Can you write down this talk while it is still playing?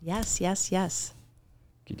Yes, yes, yes.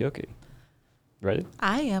 Okie dokie. Ready?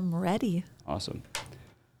 I am ready. Awesome.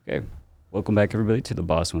 Okay. Welcome back, everybody, to the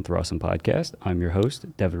Boston with Rawson podcast. I'm your host,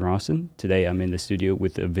 Devin Rawson. Today, I'm in the studio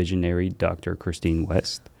with the visionary Dr. Christine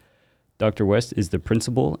West. Dr. West is the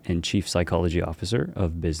principal and chief psychology officer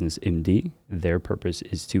of Business MD. Their purpose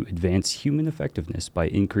is to advance human effectiveness by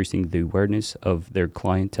increasing the awareness of their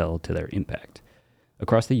clientele to their impact.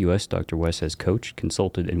 Across the U.S., Dr. West has coached,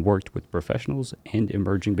 consulted, and worked with professionals and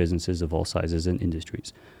emerging businesses of all sizes and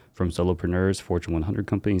industries, from solopreneurs, Fortune 100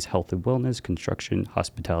 companies, health and wellness, construction,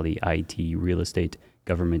 hospitality, IT, real estate,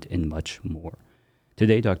 government, and much more.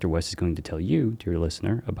 Today, Dr. West is going to tell you, dear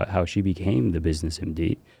listener, about how she became the Business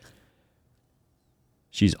MD.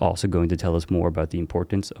 She's also going to tell us more about the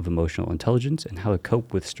importance of emotional intelligence and how to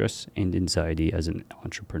cope with stress and anxiety as an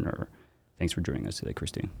entrepreneur. Thanks for joining us today,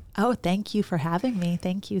 Christine. Oh, thank you for having me.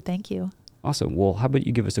 Thank you. Thank you. Awesome. Well, how about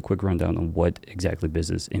you give us a quick rundown on what exactly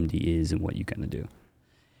Business MD is and what you kind of do?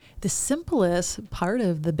 The simplest part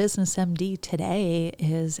of the Business MD today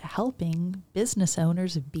is helping business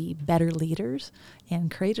owners be better leaders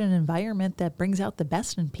and create an environment that brings out the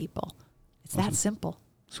best in people. It's Awesome. that simple.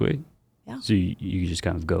 Sweet. Yeah. So you just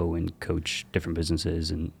kind of go and coach different businesses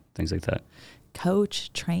and things like that?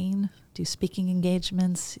 Coach, train, do speaking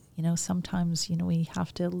engagements. Sometimes, we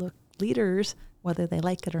have to look, leaders, whether they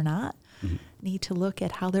like it or not, need to look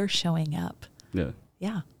at how they're showing up. Yeah.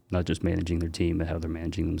 Yeah. Not just managing their team, but how they're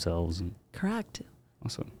managing themselves. And Correct.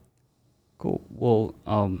 awesome. Cool. Well,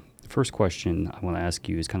 first question I want to ask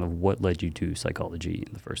you is kind of what led you to psychology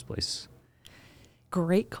in the first place?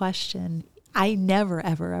 Great question. I never,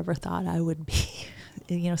 ever, ever thought I would be,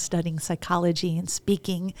 studying psychology and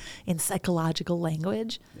speaking in psychological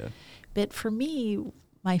language. Yeah. But for me,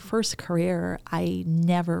 my first career, I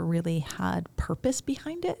never really had purpose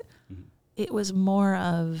behind it. Mm-hmm. It was more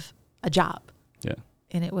of a job. Yeah.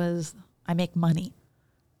 And it was, I make money.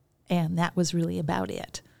 And that was really about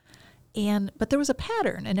it. But there was a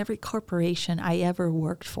pattern in every corporation I ever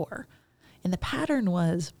worked for. And the pattern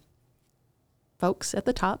was folks at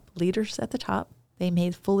the top, leaders at the top, they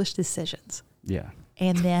made foolish decisions. Yeah.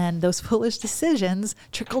 And then those foolish decisions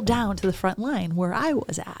trickled down to the front line where I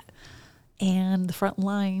was at. And the front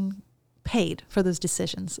line paid for those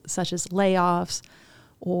decisions, such as layoffs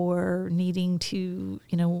or needing to,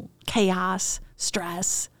 chaos,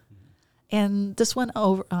 stress. And this went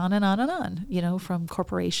over on and on and on, from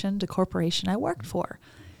corporation to corporation I worked for.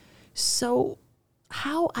 So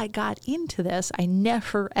how I got into this, I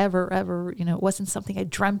never, ever, ever, it wasn't something I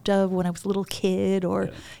dreamt of when I was a little kid or,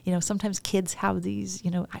 sometimes kids have these,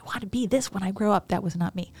 I want to be this when I grow up. That was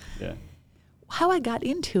not me. Yeah. How I got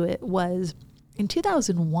into it was in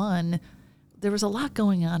 2001, there was a lot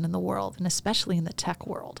going on in the world, and especially in the tech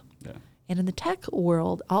world. Yeah. And in the tech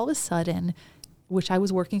world, all of a sudden, which I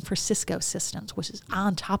was working for Cisco Systems, which is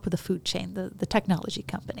on top of the food chain, the technology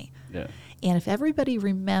company. Yeah. And if everybody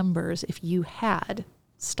remembers, if you had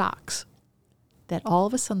stocks, that all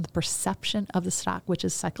of a sudden the perception of the stock, which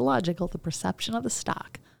is psychological, the perception of the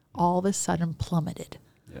stock, all of a sudden plummeted.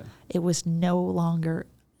 Yeah. It was no longer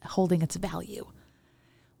holding its value.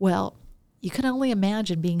 Well, you can only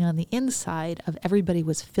imagine being on the inside of everybody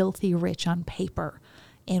was filthy rich on paper.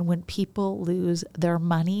 And when people lose their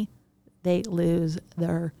money, they lose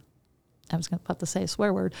their, I was about to say a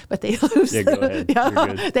swear word, but they lose, Yeah, go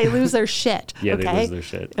ahead. they lose their shit. Yeah, okay? they lose their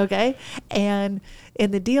shit. Okay. And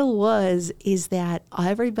the deal is that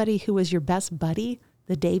everybody who was your best buddy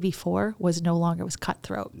the day before was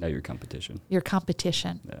cutthroat. Now your competition. Your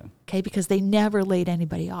competition. Yeah. Okay. Because they never laid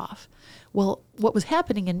anybody off. Well, what was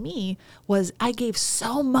happening in me was I gave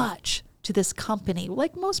so much to this company,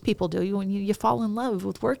 like most people do when you fall in love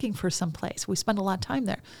with working for some place. We spend a lot of time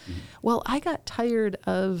there. Mm-hmm. Well, I got tired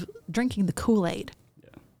of drinking the Kool-Aid. Yeah.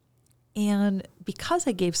 And because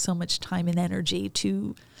I gave so much time and energy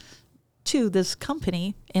to this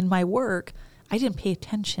company and my work, I didn't pay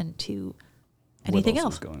attention to anything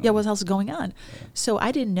else. What else is going on? Yeah. So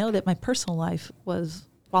I didn't know that my personal life was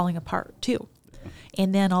falling apart too. Yeah.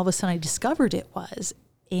 And then all of a sudden I discovered it was,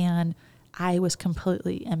 and I was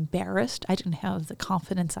completely embarrassed. I didn't have the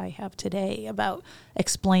confidence I have today about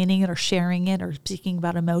explaining it or sharing it or speaking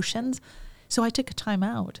about emotions. So I took a time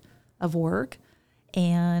out of work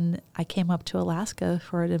and I came up to Alaska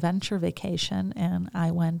for an adventure vacation and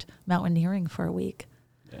I went mountaineering for a week.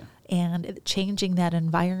 Yeah. And changing that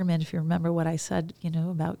environment, if you remember what I said,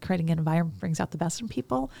 about creating an environment brings out the best in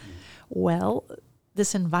people. Well,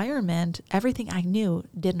 this environment, everything I knew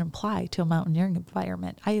didn't apply to a mountaineering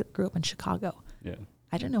environment. I grew up in Chicago. Yeah.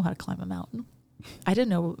 I didn't know how to climb a mountain. I didn't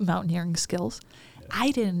know mountaineering skills. Yeah.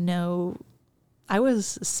 I didn't know. I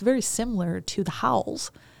was very similar to the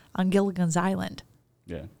Howells. on Gilligan's Island.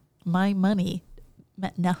 Yeah. My money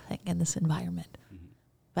meant nothing in this environment.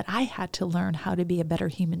 But I had to learn how to be a better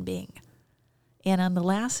human being. And on the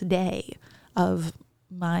last day of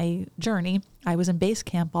my journey, I was in base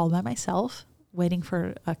camp all by myself, waiting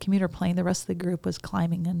for a commuter plane. The rest of the group was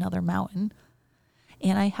climbing another mountain.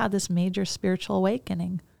 And I had this major spiritual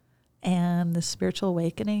awakening. And the spiritual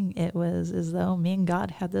awakening, it was as though me and God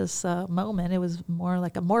had this moment. It was more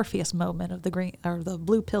like a Morpheus moment of the green or the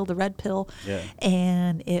blue pill, the red pill. Yeah.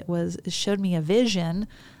 And it showed me a vision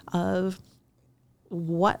of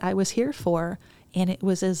what I was here for. And it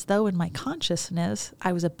was as though in my consciousness,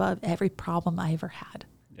 I was above every problem I ever had.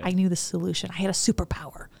 Yeah. I knew the solution. I had a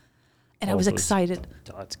superpower. And I was excited.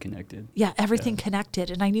 Dots connected. Yeah, everything connected.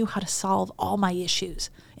 And I knew how to solve all my issues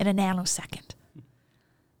in a nanosecond.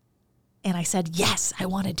 And I said, yes, I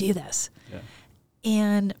want to do this. Yeah.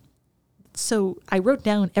 And so I wrote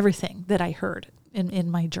down everything that I heard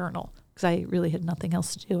in my journal because I really had nothing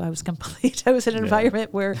else to do. I was complete. I was in an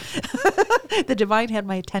environment where the divine had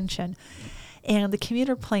my attention. And the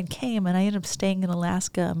commuter plane came, and I ended up staying in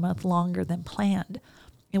Alaska a month longer than planned.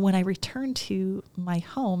 And when I returned to my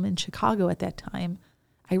home in Chicago at that time,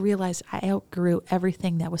 I realized I outgrew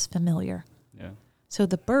everything that was familiar. Yeah. So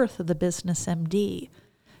the birth of the Business MD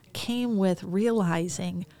came with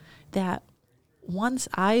realizing that once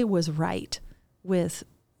I was right with,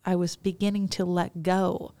 I was beginning to let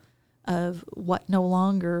go of what no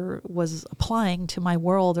longer was applying to my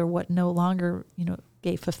world or what no longer,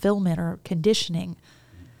 gave fulfillment or conditioning.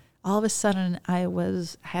 All of a sudden I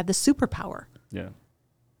had the superpower. Yeah.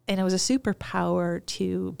 And it was a superpower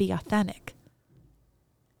to be authentic.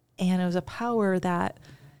 And it was a power that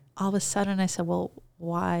all of a sudden I said, well,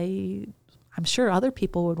 why? I'm sure other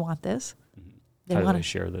people would want this. How do I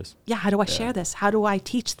share this? Yeah, how do I share this? How do I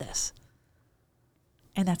teach this?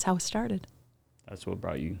 And that's how it started. That's what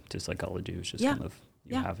brought you to psychology. It was just kind of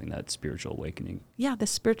you having that spiritual awakening. Yeah, the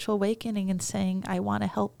spiritual awakening and saying, I want to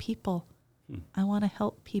help people. I want to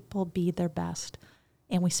help people be their best.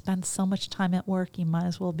 And we spend so much time at work, you might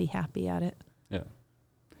as well be happy at it. Yeah.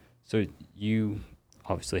 So you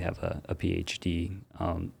obviously have a PhD.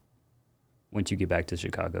 Once you get back to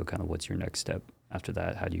Chicago, kind of what's your next step after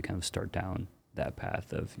that? How do you kind of start down that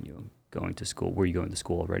path of, going to school? Were you going to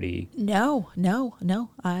school already? No.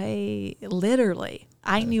 I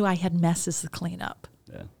knew I had messes to clean up.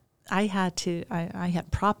 Yeah. I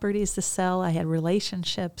had properties to sell. I had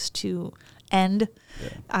relationships to end. Yeah.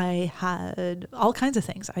 I had all kinds of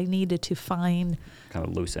things I needed to find. Kind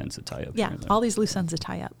of loose ends to tie up. Yeah, all these loose ends to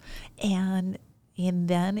tie up. And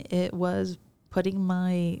then it was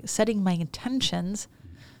setting my intentions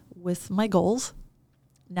with my goals,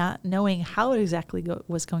 not knowing how it exactly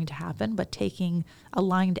was going to happen, but taking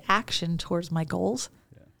aligned action towards my goals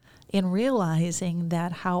and realizing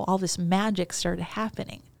that how all this magic started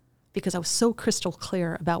happening because I was so crystal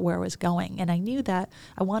clear about where I was going. And I knew that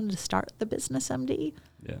I wanted to start the Business MD,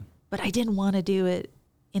 but I didn't want to do it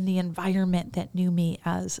in the environment that knew me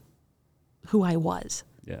as who I was.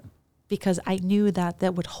 Yeah. Because I knew that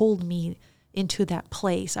would hold me into that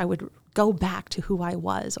place. I would go back to who I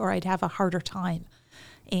was, or I'd have a harder time.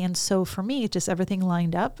 And so for me, just everything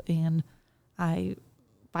lined up. And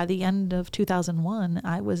by the end of 2001,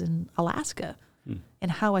 I was in Alaska. And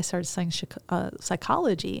how I started studying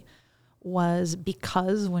psychology was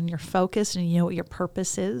because when you're focused and you know what your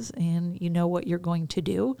purpose is and you know what you're going to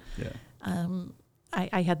do,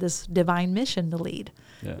 I had this divine mission to lead.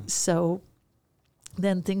 Yeah. So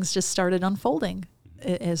then things just started unfolding.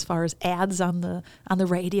 As far as ads on the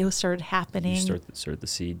radio started happening. You start to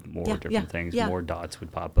see more different things. Yeah. More dots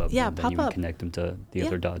would pop up. Yeah, and then you would connect them to the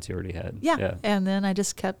other dots you already had. Yeah. And then I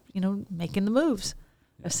just kept, making the moves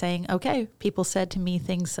of saying, okay, people said to me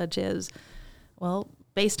things such as, well,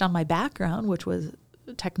 based on my background, which was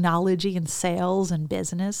technology and sales and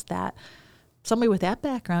business, that somebody with that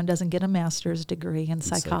background doesn't get a master's degree in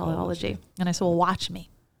psychology. And I said, well, watch me.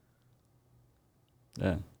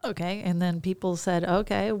 Yeah. Okay. And then people said,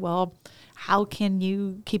 okay, well, how can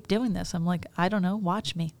you keep doing this? I'm like, I don't know.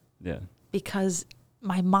 Watch me. Yeah. Because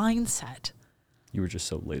my mindset. You were just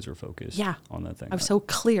so laser focused on that thing. I was so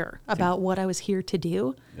clear about what I was here to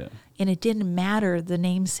do. Yeah. And it didn't matter the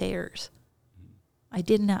namesayers. I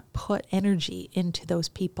did not put energy into those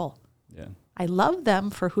people. Yeah. I loved them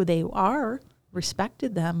for who they are,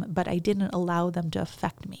 respected them, but I didn't allow them to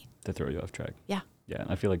affect me. To throw you off track. Yeah. Yeah,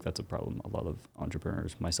 and I feel like that's a problem. A lot of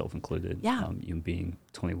entrepreneurs, myself included, you being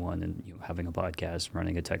 21 and having a podcast,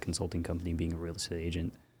 running a tech consulting company, being a real estate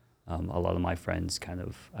agent. A lot of my friends kind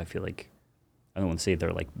of, I feel like, I don't want to say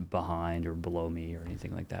they're like behind or below me or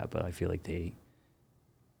anything like that, but I feel like they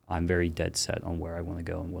I'm very dead set on where I want to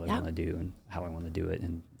go and what I Yeah. want to do and how I want to do it.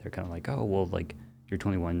 And they're kind of like, oh, well, like you're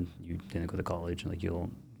 21, you didn't go to college, like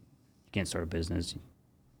you can't start a business.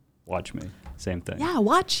 Watch me. Same thing. Yeah,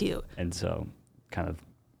 watch you. And so kind of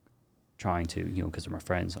trying to, because they're my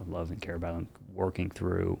friends, I love and care about them, working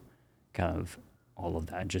through kind of all of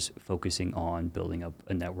that, just focusing on building up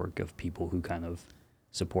a network of people who kind of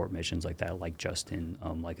support missions like that, like Justin,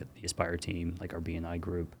 like the Aspire team, like our BNI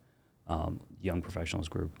group, young professionals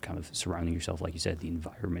group, kind of surrounding yourself, like you said, the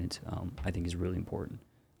environment, I think is really important.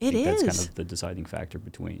 It is. That's kind of the deciding factor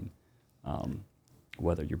between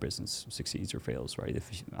whether your business succeeds or fails, right?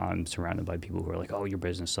 If I'm surrounded by people who are like, oh, your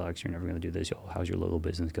business sucks, you're never going to do this, how's your little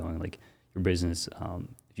business going? Like your business,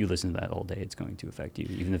 if you listen to that all day, it's going to affect you.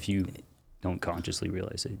 Even if you don't consciously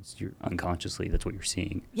realize it, you're unconsciously, that's what you're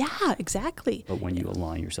seeing. Yeah, exactly. But when you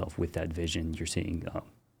align yourself with that vision, you're seeing, I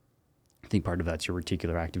think part of that's your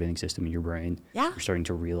reticular activating system in your brain. Yeah. You're starting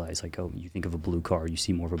to realize like, oh, you think of a blue car, you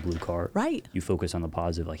see more of a blue car. Right. You focus on the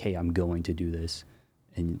positive, like, hey, I'm going to do this.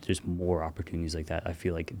 And there's more opportunities like that. I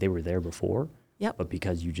feel like they were there before, Yep. but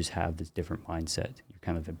because you just have this different mindset, you're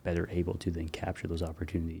kind of better able to then capture those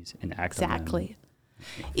opportunities and act on them. Exactly.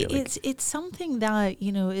 It's something that,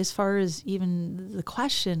 as far as even the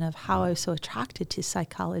question of how I was so attracted to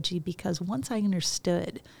psychology, because once I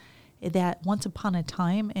understood that once upon a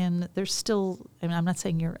time, and there's still, I'm not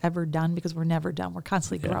saying you're ever done because we're never done. We're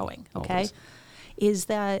constantly growing. Okay. Always. Is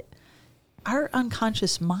that our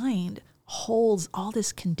unconscious mind holds all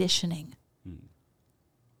this conditioning.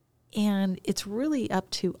 And it's really up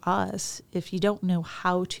to us, if you don't know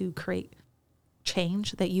how to create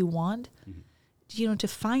change that you want, to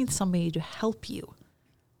find somebody to help you,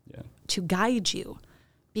 to guide you.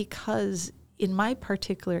 Because in my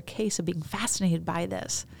particular case of being fascinated by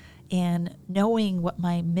this and knowing what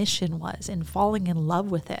my mission was and falling in love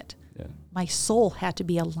with it, my soul had to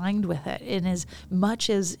be aligned with it. And as much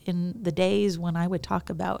as in the days when I would talk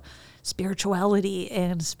about spirituality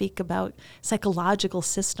and speak about psychological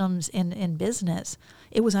systems in business,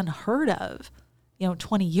 it was unheard of,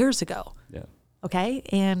 20 years ago. Yeah. Okay.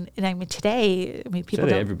 And I mean, today, people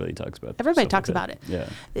Today everybody talks about it. Everybody talks about it. Yeah.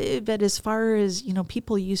 But as far as,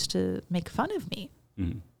 people used to make fun of me,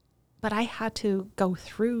 but I had to go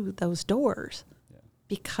through those doors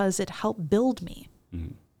because it helped build me.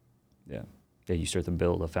 Yeah. Yeah, you start to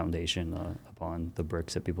build a foundation upon the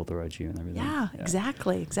bricks that people throw at you and everything. Yeah,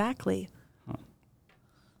 exactly. Huh.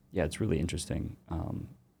 Yeah, it's really interesting, kind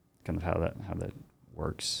of how that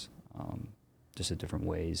works, just in different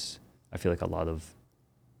ways. I feel like a lot of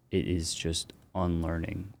it is just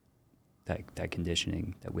unlearning that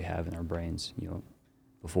conditioning that we have in our brains.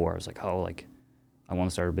 Before I was like, oh, like I want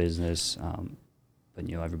to start a business, but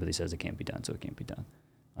everybody says it can't be done, so it can't be done.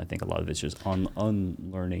 I think a lot of it's just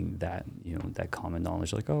unlearning that, that common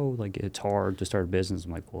knowledge, like, oh, like it's hard to start a business.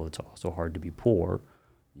 I'm like, well, it's also hard to be poor.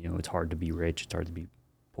 It's hard to be rich. It's hard to be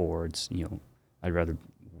poor. It's, I'd rather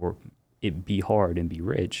it be hard and be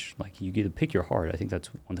rich. Like you get to pick your heart. I think that's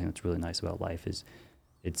one thing that's really nice about life is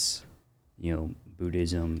it's,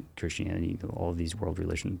 Buddhism, Christianity, all of these world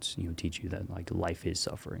religions, teach you that like life is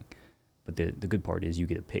suffering. But the good part is you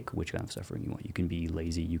get to pick which kind of suffering you want. You can be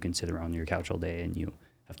lazy. You can sit around on your couch all day and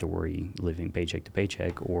have to worry living paycheck to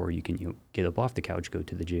paycheck, or you can get up off the couch, go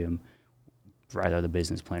to the gym, write out a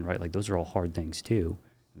business plan, right? Like those are all hard things too.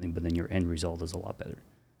 But then your end result is a lot better,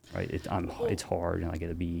 right? It's hard, and I get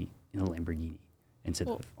to be in a Lamborghini instead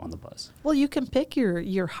of on the bus. Well, you can pick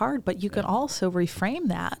your hard, but you can also reframe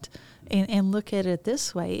that and look at it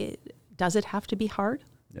this way. Does it have to be hard?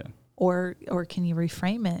 Yeah. Or can you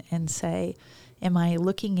reframe it and say, am I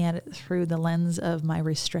looking at it through the lens of my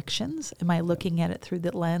restrictions? Am I looking at it through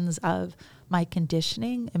the lens of my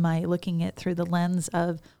conditioning? Am I looking at it through the lens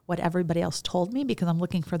of what everybody else told me because I'm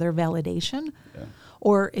looking for their validation? Yeah.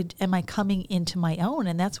 Or am I coming into my own?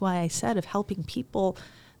 And that's why I said of helping people,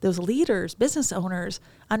 those leaders, business owners,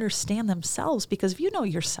 understand themselves. Because if you know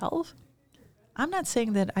yourself, I'm not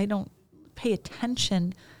saying that I don't pay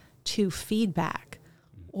attention to feedback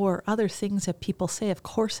or other things that people say. Of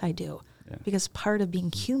course I do, because part of being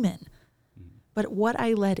human. But what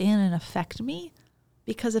I let in and affect me,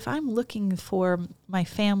 because if I'm looking for my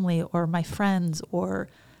family or my friends or,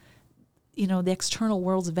 the external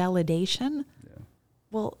world's validation,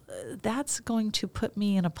 well, that's going to put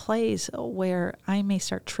me in a place where I may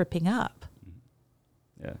start tripping up.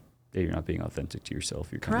 Yeah. You're not being authentic to yourself.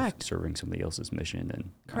 You're kind of serving somebody else's mission and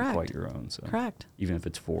not quite your own. So even if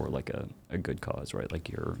it's for like a good cause, right? Like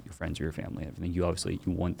your friends or your family, everything, you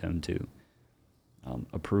want them to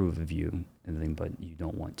approve of you and everything, but you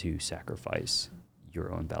don't want to sacrifice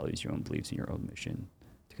your own values, your own beliefs, and your own mission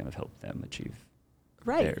to kind of help them achieve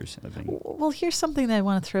Right. theirs, I think. Well, here's something that I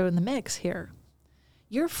want to throw in the mix here.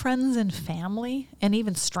 Your friends and family and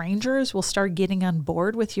even strangers will start getting on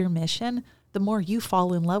board with your mission the more you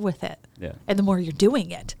fall in love with it. Yeah. And the more you're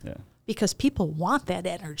doing it. Yeah. Because people want that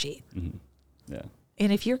energy. Mm-hmm. Yeah.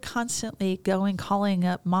 And if you're constantly calling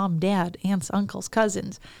up mom, dad, aunts, uncles,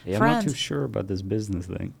 cousins, Yeah, friends. I'm not too sure about this business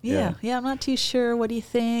thing. Yeah, I'm not too sure. What do you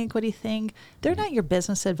think? They're not your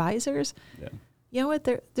business advisors. Yeah. You know what?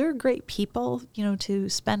 They're great people, to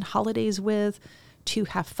spend holidays with, to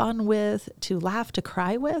have fun with, to laugh, to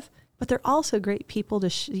cry with. But they're also great people to,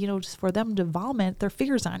 just for them to vomit their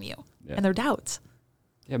fears on you and their doubts.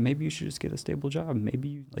 Yeah, maybe you should just get a stable job.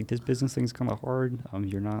 Maybe this business thing's kind of hard.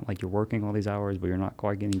 You're not you're working all these hours, but you're not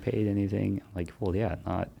quite getting paid anything. Well, yeah,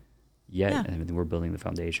 not yet. Yeah. And we're building the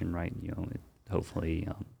foundation, right? Hopefully,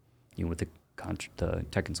 with the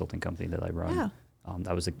tech consulting company that I run,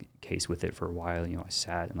 that was the case with it for a while. I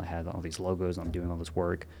sat and I had all these logos. And I'm doing all this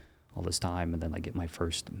work all this time, and then I get my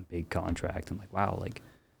first big contract. I'm like, wow,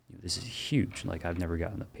 this is huge. I've never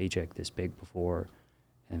gotten a paycheck this big before.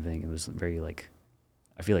 And everything. It was very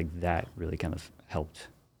I feel like that really kind of helped,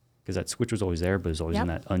 because that switch was always there, but it was always in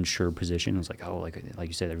that unsure position. It was like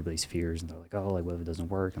you said, everybody's fears, and they're like, oh, what if it doesn't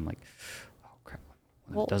work? I'm like, oh crap,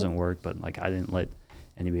 it doesn't work. But I didn't let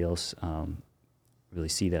anybody else really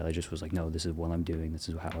see that. I just was like, no, this is what I'm doing. This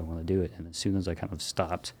is how I want to do it. And as soon as I kind of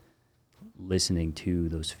stopped listening to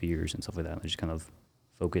those fears and stuff like that, I just kind of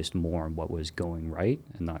focused more on what was going right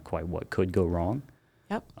and not quite what could go wrong.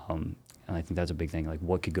 Yep. And I think that's a big thing.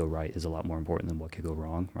 What could go right is a lot more important than what could go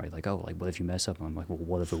wrong, right? What if you mess up? And I'm like, well,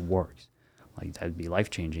 what if it works? That'd be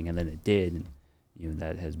life-changing. And then it did. And,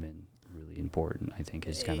 that has been really important, I think,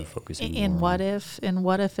 is kind of focusing and more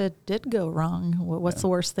what if it did go wrong? What's the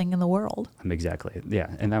worst thing in the world? Exactly. Yeah.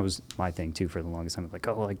 And that was my thing, too, for the longest time.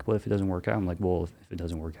 What if it doesn't work out? I'm like, well, if it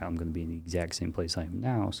doesn't work out, I'm going to be in the exact same place I am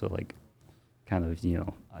now. So, kind of,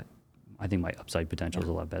 I think my upside potential is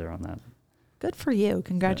a lot better on that. Good for you.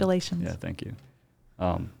 Congratulations. Yeah, thank you.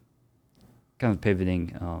 Kind of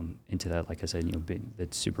pivoting into that, like I said,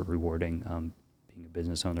 that's super rewarding, being a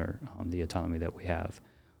business owner, the autonomy that we have.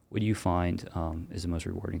 What do you find is the most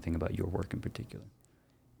rewarding thing about your work in particular?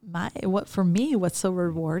 What's so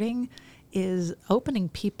rewarding is opening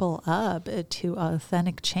people up to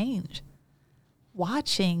authentic change.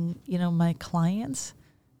 Watching, my clients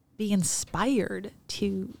be inspired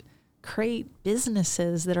to create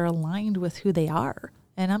businesses that are aligned with who they are.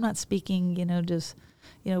 And I'm not speaking, just,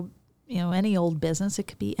 any old business. It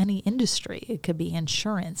could be any industry. It could be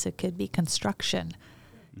insurance. It could be construction.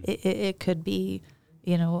 It could be,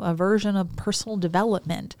 a version of personal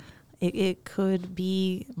development. It could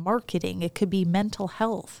be marketing. It could be mental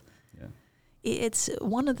health. Yeah. It's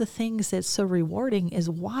one of the things that's so rewarding is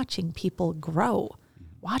watching people grow,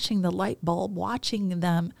 watching the light bulb, watching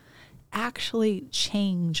them actually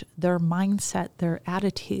change their mindset, their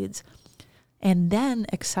attitudes, and then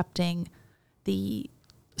accepting the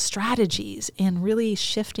strategies and really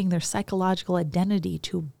shifting their psychological identity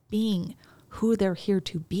to being who they're here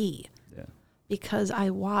to be. Yeah. Because I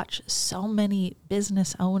watch so many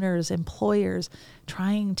business owners, employers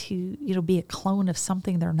trying to, be a clone of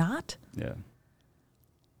something they're not. Yeah.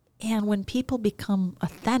 And when people become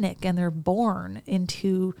authentic and they're born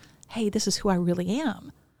into, hey, this is who I really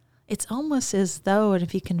am, it's almost as though, and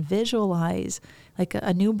if you can visualize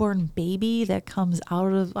a newborn baby that comes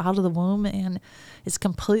out of the womb and is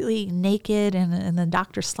completely naked, and the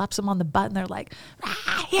doctor slaps them on the butt and they're like,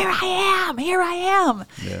 here I am.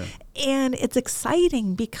 Yeah. And it's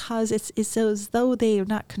exciting because it's as though they are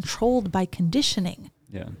not controlled by conditioning.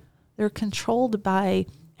 Yeah. They're controlled by,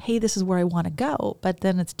 hey, this is where I want to go. But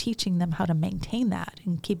then it's teaching them how to maintain that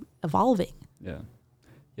and keep evolving. Yeah.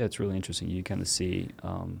 Yeah, it's really interesting. You kind of see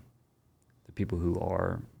the people who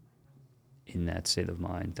are in that state of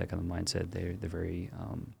mind, that kind of mindset, they're very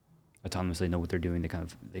autonomous. They know what they're doing.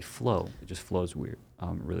 They flow. It just flows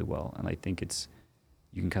really well. And I think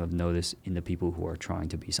you can kind of know this in the people who are trying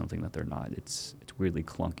to be something that they're not. It's weirdly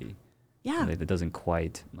clunky. Yeah. It doesn't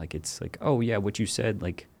quite, it's like, oh yeah, what you said,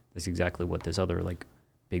 that's exactly what this other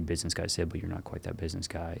big business guy said, but you're not quite that business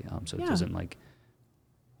guy. So it doesn't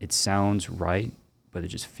it sounds right, but it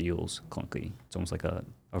just feels clunky. It's almost like a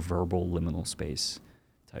verbal liminal space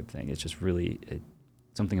type thing. It's just really,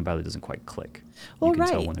 something about it doesn't quite click. Well, you can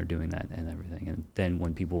tell when they're doing that and everything. And then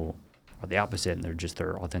when people are the opposite and they're just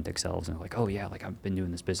their authentic selves and they're like, oh yeah, I've been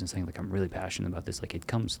doing this business thing, I'm really passionate about this. It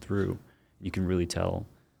comes through. You can really tell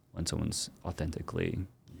when someone's authentically,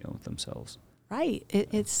 themselves. Right.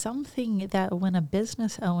 It's something that when a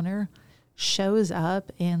business owner shows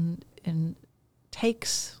up and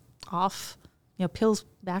takes off, peels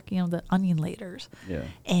back, the onion layers. Yeah.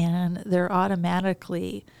 And they're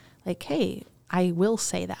automatically like, hey, I will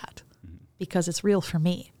say that because it's real for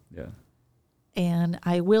me. Yeah. And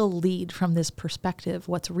I will lead from this perspective,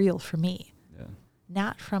 what's real for me. Yeah.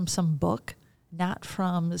 Not from some book, not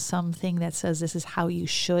from something that says this is how you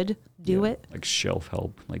should do it. Like shelf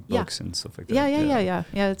help, like books and stuff like that.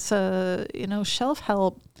 Yeah. It's shelf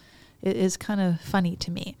help is kind of funny to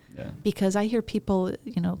me because I hear people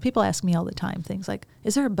ask me all the time things like,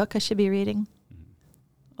 is there a book I should be reading?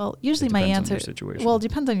 Well, usually my answer, it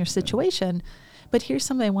depends on your situation. But here's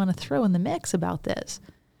something I want to throw in the mix about this.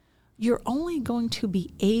 You're only going to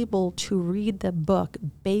be able to read the book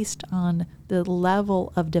based on the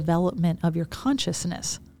level of development of your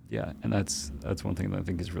consciousness. Yeah, and that's one thing that I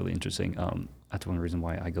think is really interesting. That's one reason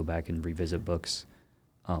why I go back and revisit books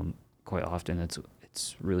quite often.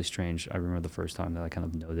 It's really strange. I remember the first time that I kind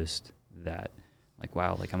of noticed that, like,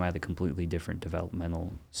 wow, like I'm at a completely different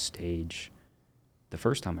developmental stage. The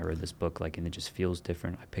first time I read this book, like, and it just feels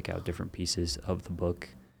different. I pick out different pieces of the book.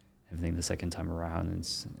 Everything the second time around, and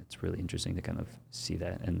it's really interesting to kind of see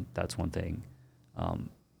that. And that's one thing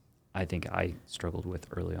I think I struggled with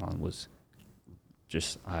early on was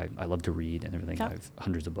just I love to read and everything. I have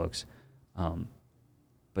hundreds of books,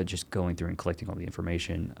 but just going through and collecting all the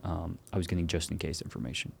information, I was getting just in case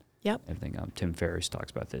information. Yep. Everything. Tim Ferriss talks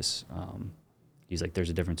about this. He's like, there's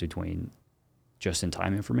a difference between just in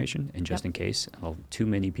time information and just in case. Too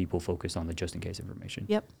many people focus on the just in case information.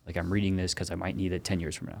 Yep. Like I'm reading this because I might need it 10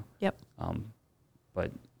 years from now. Yep.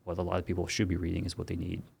 But what a lot of people should be reading is what they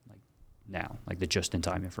need like now, like the just in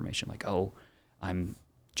time information. Like, oh, I'm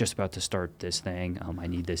just about to start this thing. I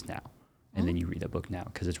need this now. And then you read that book now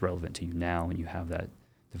because it's relevant to you now and you have that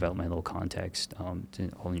developmental context to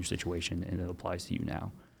all in your situation and it applies to you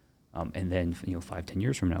now. And then, 5-10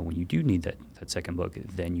 years from now, when you do need that second book,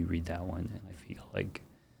 then you read that one. And I feel like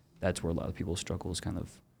that's where a lot of people struggle is kind of,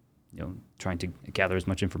 trying to gather as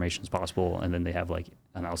much information as possible. And then they have like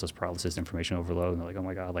analysis paralysis, information overload. And they're like, oh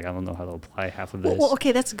my God, like I don't know how to apply half of this. Well,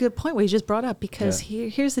 okay, that's a good point what you just brought up because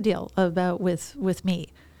here's the deal about with me.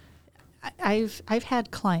 I've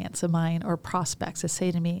had clients of mine or prospects that say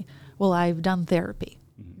to me, well, I've done therapy.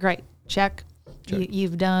 Mm-hmm. Great. Check.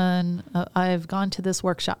 You've done, I've gone to this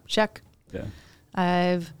workshop. Check. Yeah.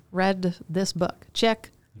 I've read this book.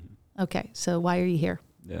 Check. Mm-hmm. Okay. So why are you here?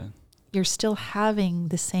 Yeah. You're still having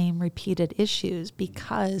the same repeated issues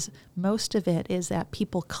because most of it is that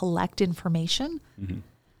people collect information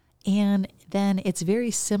and then it's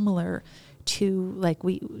very similar to like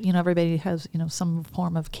everybody has, some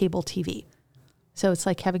form of cable TV. So it's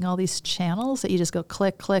like having all these channels that you just go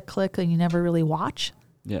click, click, click, and you never really watch.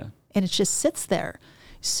 Yeah. And it just sits there.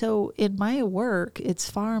 So in my work, it's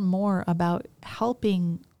far more about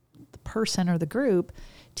helping the person or the group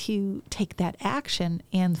to take that action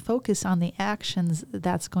and focus on the actions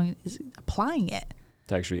that's applying it.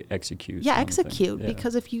 To actually execute. Yeah, execute. Yeah.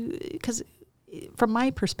 Because from my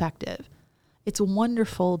perspective, it's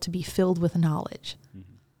wonderful to be filled with knowledge.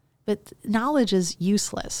 Mm-hmm. But knowledge is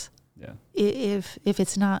useless if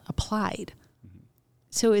it's not applied.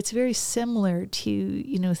 So it's very similar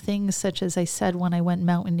to, things such as I said when I went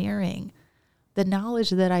mountaineering, the knowledge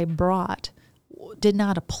that I brought did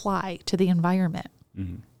not apply to the environment.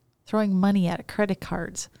 Mm-hmm. Throwing money at credit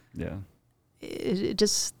cards. Yeah. It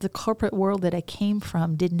just the corporate world that I came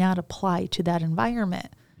from did not apply to that environment.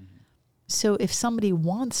 Mm-hmm. So if somebody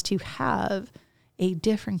wants to have a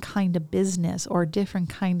different kind of business or a different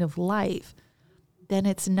kind of life, then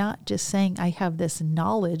it's not just saying I have this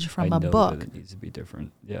knowledge from a book. That it needs to be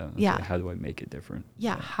different. Yeah. Okay. Yeah. How do I make it different?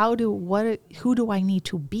 Yeah. Who do I need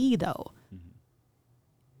to be though? Mm-hmm.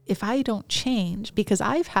 If I don't change, because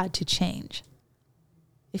I've had to change.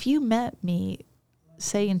 If you met me,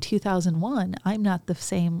 say in 2001, I'm not the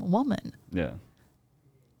same woman. Yeah.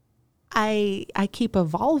 I keep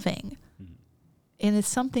evolving. And it's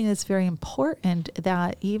something that's very important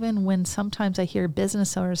that even when sometimes I hear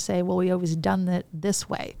business owners say, well, we always done it this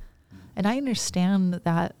way. And I understand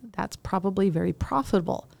that that's probably very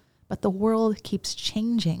profitable, but the world keeps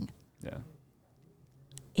changing. Yeah.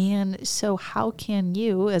 And so how can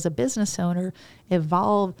you as a business owner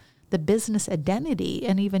evolve the business identity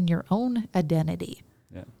and even your own identity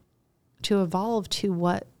to evolve to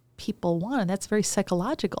what people want? And that's very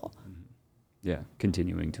psychological. Yeah,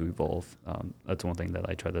 continuing to evolve. That's one thing that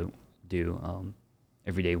I try to do.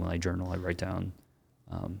 Every day when I journal, I write down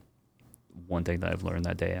one thing that I've learned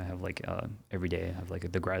that day. I have like every day I have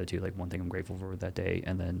like the gratitude, like one thing I'm grateful for that day,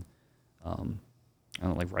 and then I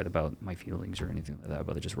don't like write about my feelings or anything like that,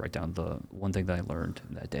 but I just write down the one thing that I learned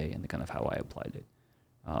that day and the kind of how I applied it.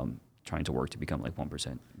 trying to work to become like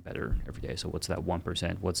 1% better every day. So what's that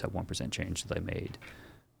 1%? What's that 1% change that I made?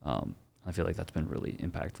 I feel like that's been really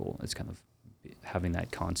impactful. It's kind of having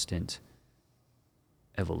that constant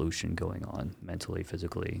evolution going on mentally,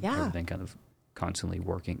 physically, everything kind of constantly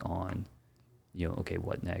working on, okay,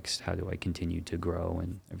 what next? How do I continue to grow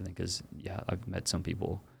and everything? Because, I've met some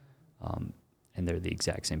people, and they're the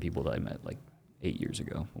exact same people that I met like 8 years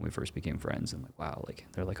ago when we first became friends. And like, wow, like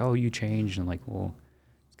they're like, oh, you changed. And I'm like, well,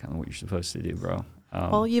 it's kind of what you're supposed to do, bro.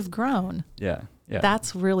 Well, you've grown. Yeah.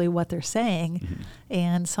 That's really what they're saying. Mm-hmm.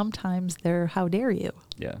 And sometimes they're, how dare you?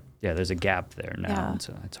 Yeah. There's a gap there now. And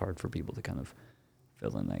so it's hard for people to kind of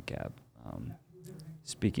fill in that gap.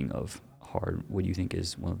 Speaking of hard, what do you think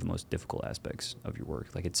is one of the most difficult aspects of your work?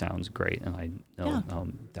 Like, it sounds great. And I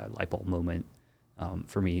know that light bulb moment,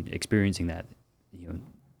 for me, experiencing that,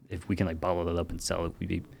 if we can like bottle it up and sell it, we'd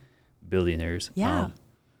be billionaires. Yeah.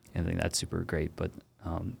 And I think that's super great. But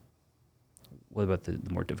what about the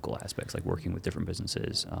more difficult aspects, like working with different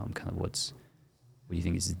businesses? Kind of what do you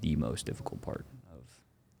think is the most difficult part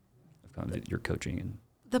of kind of your coaching and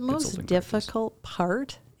the most difficult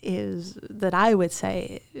part is that I would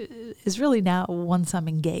say is really now once I'm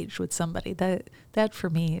engaged with somebody. That for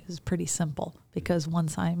me is pretty simple, because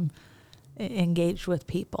once I'm engaged with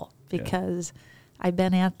people, because I've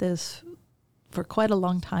been at this for quite a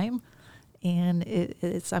long time, and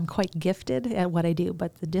I'm quite gifted at what I do.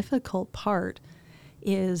 But the difficult part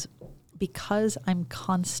is because I'm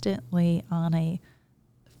constantly on a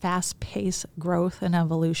fast-paced growth and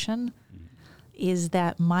evolution, is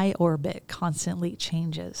that my orbit constantly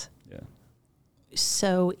changes. Yeah.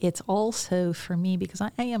 So it's also for me, because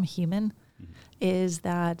I am human, is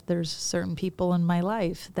that there's certain people in my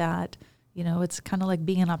life that, it's kind of like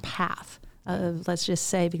being on a path of, let's just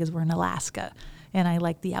say, because we're in Alaska and I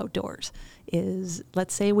like the outdoors, is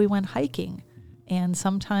let's say we went hiking, and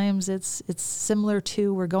sometimes it's similar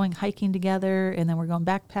to we're going hiking together and then we're going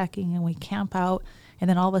backpacking and we camp out, and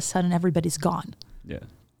then all of a sudden everybody's gone. Yeah.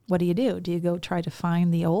 What do? Do you go try to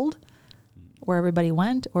find the old where everybody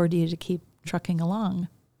went, or do you keep trucking along?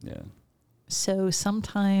 Yeah. So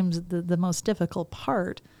sometimes the most difficult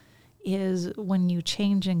part is when you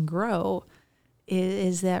change and grow,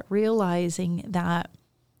 is that realizing that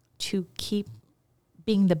to keep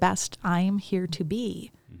being the best I'm here to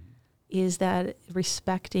be, is that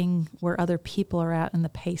respecting where other people are at and the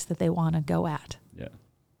pace that they want to go at. Yeah.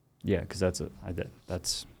 Yeah, because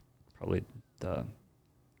that's probably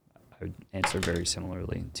I would answer very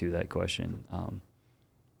similarly to that question.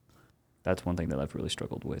 That's one thing that I've really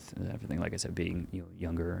struggled with, and everything. Like I said, being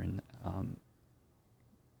younger, and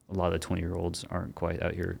a lot of the 20-year-olds aren't quite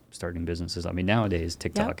out here starting businesses. I mean, nowadays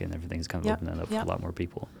TikTok and everything's kind of opening up for a lot more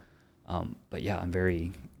people. But yeah, I'm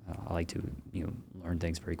very. I like to learn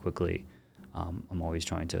things very quickly. I'm always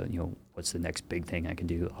trying to what's the next big thing I can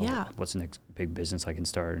do? What's the next big business I can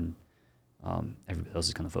start? And everybody else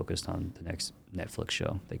is kind of focused on the next Netflix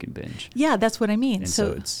show they can binge. Yeah, that's what I mean. And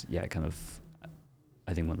so it's, kind of,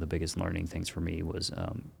 I think one of the biggest learning things for me was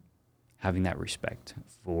having that respect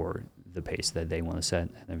for the pace that they want to set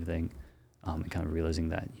and everything, and kind of realizing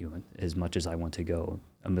that, as much as I want to go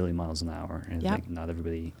a million miles an hour, and I think not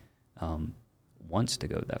everybody wants to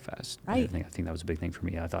go that fast. Right. I think that was a big thing for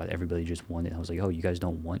me. I thought everybody just wanted, I was like, oh, you guys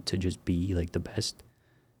don't want to just be like the best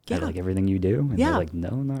at like everything you do? And they're like, no,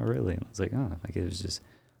 not really. And I was like, oh, like it was just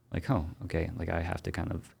like, oh, okay. Like I have to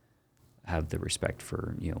kind of have the respect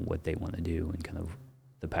for, what they want to do and kind of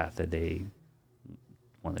the path that they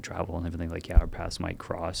want to travel and everything. Like, our paths might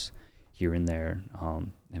cross here and there,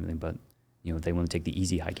 everything, but if they want to take the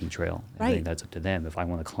easy hiking trail, I think that's up to them. If I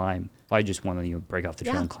want to climb, if I just want to, break off the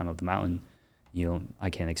trail and climb up the mountain, I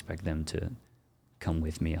can't expect them to come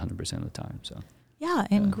with me 100% of the time. So. Yeah,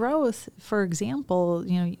 and growth, for example,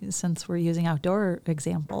 since we're using outdoor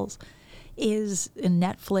examples, is in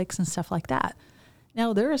Netflix and stuff like that.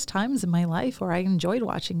 Now, there is times in my life where I enjoyed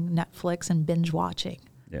watching Netflix and binge watching.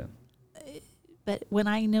 Yeah. But when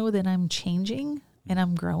I know that I'm changing and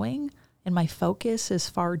I'm growing and my focus is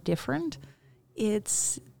far different,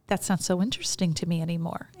 that's not so interesting to me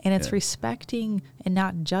anymore. And it's respecting and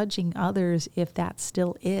not judging others if that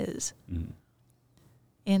still is. Mm-hmm.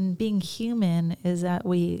 And being human is that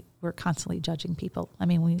we're constantly judging people. I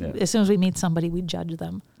mean, as soon as we meet somebody, we judge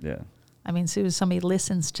them. Yeah. I mean, as soon as somebody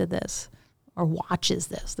listens to this or watches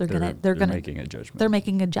this, they're making a judgment. They're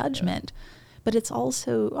making a judgment. Yeah. But it's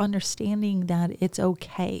also understanding that it's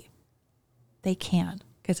okay. They can,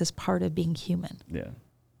 because it's part of being human. Yeah.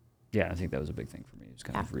 Yeah, I think that was a big thing for me. It was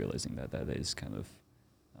kind of realizing that is kind of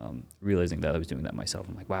realizing that I was doing that myself.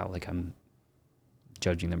 I'm like, wow, like I'm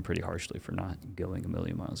judging them pretty harshly for not going a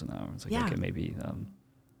million miles an hour. It's like, okay, maybe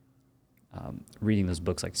reading those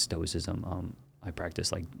books like Stoicism. I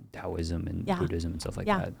practice like Taoism and Buddhism and stuff like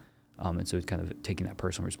that. And so it's kind of taking that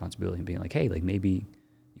personal responsibility and being like, hey, like maybe,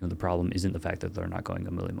 the problem isn't the fact that they're not going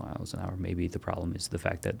a million miles an hour. Maybe the problem is the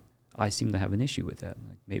fact that I seem to have an issue with that.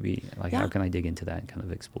 Like maybe, how can I dig into that and kind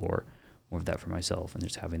of explore more of that for myself, and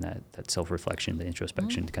just having that self-reflection, the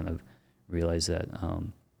introspection to kind of realize that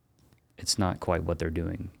it's not quite what they're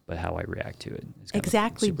doing, but how I react to it.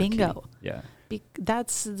 Exactly, bingo. Key. Yeah.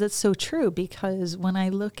 That's so true, because when I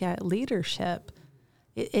look at leadership,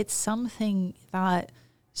 it's something that,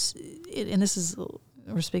 and this is,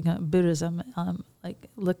 we're speaking of Buddhism,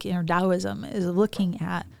 or Taoism, is looking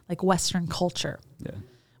at like Western culture. Yeah.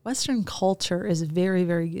 Western culture is very,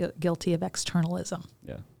 very guilty of externalism.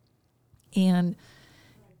 Yeah. And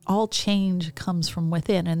all change comes from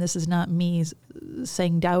within. And this is not me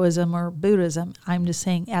saying Taoism or Buddhism. I'm just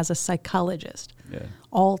saying, as a psychologist,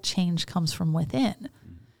 all change comes from within.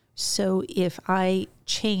 Mm-hmm. So if I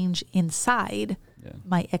change inside,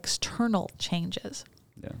 my external changes.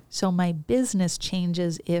 Yeah. So my business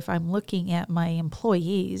changes if I'm looking at my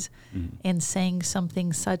employees and saying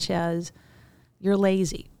something such as, "You're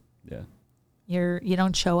lazy. Yeah. You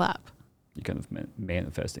don't show up." You're kind of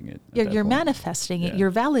manifesting it. You're manifesting it.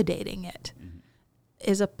 You're validating it,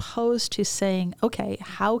 as opposed to saying, "Okay,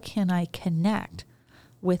 how can I connect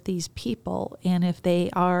with these people? And if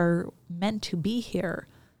they are meant to be here,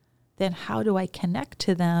 then how do I connect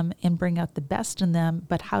to them and bring out the best in them?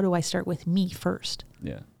 But how do I start with me first?"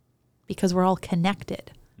 Yeah. Because we're all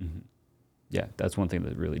connected. Mm-hmm. Yeah, that's one thing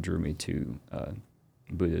that really drew me to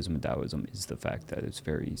Buddhism and Taoism, is the fact that it's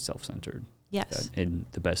very self-centered. Yes. In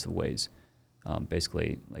the best of ways.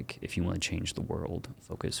 Basically, like, if you want to change the world,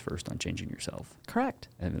 focus first on changing yourself. Correct.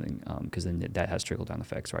 Everything, because then that has trickle-down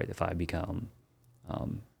effects, right? If I become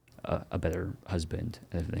a better husband,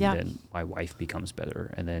 then my wife becomes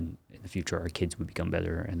better, and then in the future our kids would become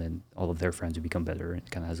better, and then all of their friends would become better. And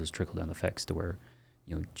it kind of has those trickle-down effects to where,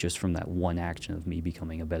 just from that one action of me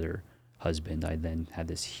becoming a better husband, I then had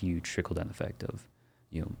this huge trickle-down effect of,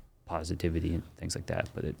 positivity and things like that.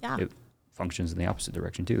 But it functions in the opposite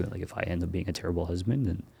direction too. Like, if I end up being a terrible husband,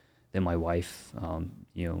 and then my wife,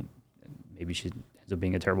 maybe she ends up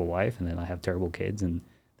being a terrible wife, and then I have terrible kids, and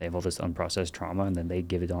they have all this unprocessed trauma, and then they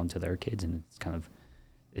give it on to their kids, and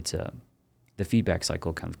it's the feedback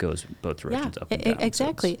cycle kind of goes both directions, up and down.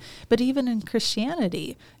 Exactly. So but even in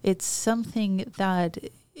Christianity, it's something that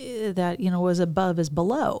was above is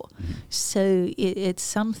below. Mm-hmm. So it's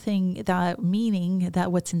something that, meaning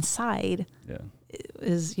that what's inside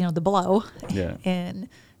is, the below, and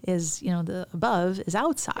is, the above is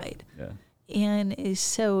outside. Yeah. And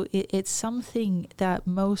so it's something that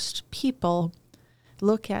most people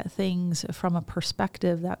look at things from a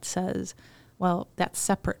perspective that says, well, that's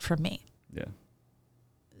separate from me. Yeah.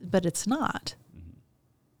 But it's not. Mm-hmm.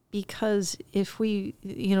 Because if we,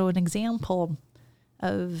 an example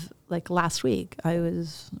of, like, last week, I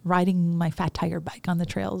was riding my fat tire bike on the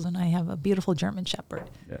trails, and I have a beautiful German Shepherd.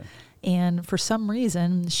 Yeah. And for some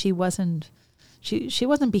reason, she wasn't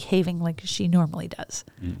behaving like she normally does.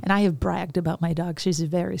 Mm. And I have bragged about my dog. She's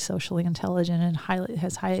very socially intelligent and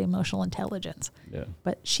has high emotional intelligence. Yeah.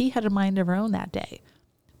 But she had a mind of her own that day.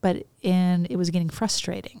 And it was getting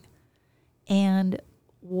frustrating. And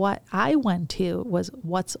what I went to was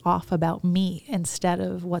what's off about me instead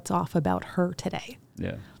of what's off about her today.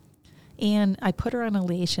 Yeah. And I put her on a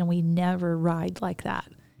leash, and we never ride like that.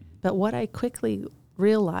 Mm-hmm. But what I quickly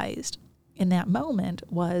realized in that moment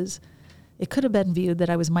was, it could have been viewed that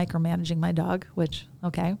I was micromanaging my dog, which,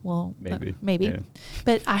 okay, well, maybe. Yeah.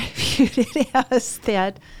 But I viewed it as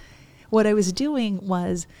that what I was doing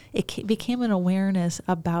was, it became an awareness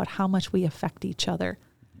about how much we affect each other.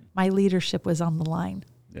 My leadership was on the line.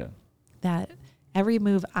 Yeah. That every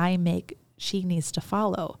move I make, she needs to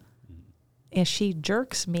follow. If she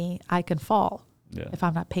jerks me, I can fall. Yeah. If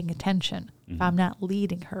I'm not paying attention, if I'm not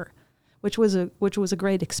leading her, which was a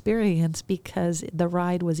great experience, because the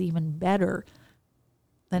ride was even better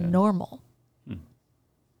than normal.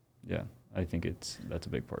 Yeah, I think that's a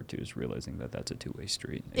big part too, is realizing that that's a two-way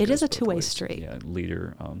street. It is a two-way street. Yeah,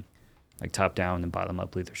 leader, like top down and bottom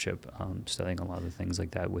up leadership, studying a lot of the things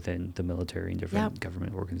like that within the military and different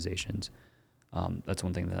government organizations. That's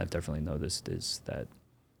one thing that I've definitely noticed, is that,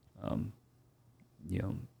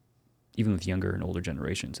 even with younger and older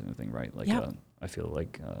generations and everything, right? Like, I feel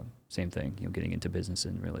like same thing, getting into business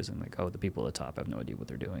and realizing, like, the people at the top have no idea what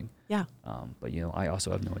they're doing. Yeah. But, I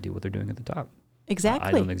also have no idea what they're doing at the top. Exactly.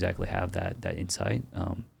 I don't exactly have that insight.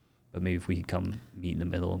 But maybe if we come meet in the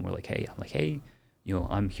middle, and we're like, hey,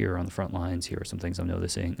 I'm here on the front lines. Here are some things I'm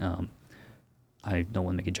noticing. I don't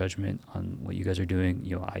want to make a judgment on what you guys are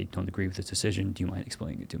doing. I don't agree with this decision. Do you mind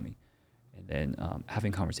explaining it to me? And then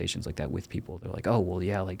having conversations like that with people, they're like, oh, well,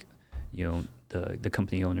 yeah, like, the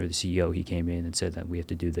company owner, the CEO, he came in and said that we have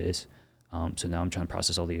to do this. So now I'm trying to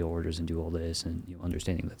process all the orders and do all this, and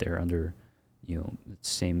understanding that they're under, the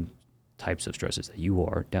same types of stresses that you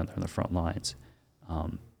are down there on the front lines.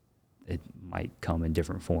 It might come in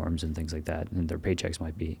different forms and things like that, and their paychecks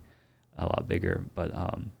might be a lot bigger. But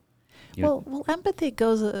well, empathy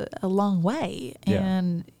goes a long way,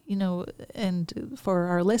 and and for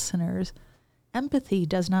our listeners, empathy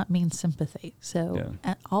does not mean sympathy. So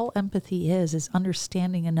all empathy is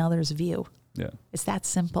understanding another's view. Yeah, it's that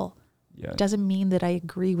simple. Yeah, it doesn't mean that I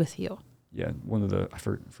agree with you. Yeah, one of the I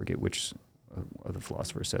forget which of the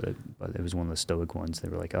philosophers said it, but it was one of the Stoic ones. They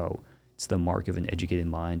were like, "Oh, it's the mark of an educated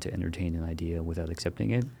mind to entertain an idea without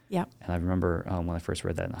accepting it." Yeah. And I remember when I first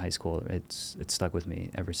read that in high school, it's stuck with me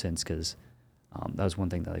ever since, because that was one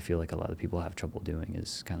thing that I feel like a lot of people have trouble doing,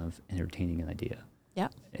 is kind of entertaining an idea. Yeah.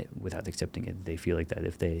 Without accepting it. They feel like that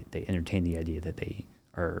if they entertain the idea, that they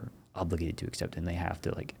are obligated to accept it, and they have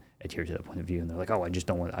to like adhere to that point of view. And they're like, oh, I just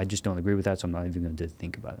don't agree with that, so I'm not even going to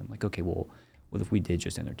think about it. I'm like, okay, well, what if we did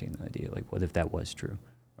just entertain the idea? Like, what if that was true,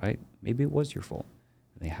 right? Maybe it was your fault.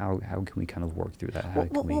 I mean, how can we kind of work through that?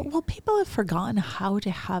 Well, people have forgotten how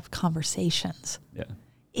to have conversations. Yeah.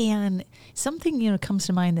 And something, comes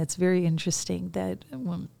to mind that's very interesting, that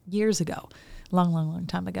years ago, long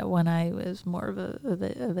time ago, when I was more of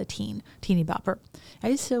a teeny bopper, I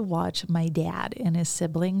used to watch my dad and his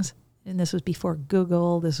siblings, and this was before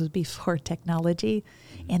Google, this was before technology,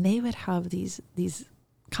 and they would have these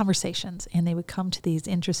conversations, and they would come to these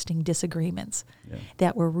interesting disagreements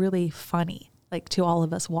that were really funny, like to all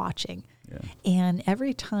of us watching. Yeah. And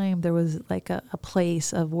every time there was like a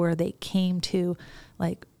place of where they came to,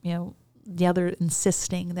 like, the other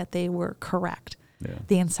insisting that they were correct. Yeah.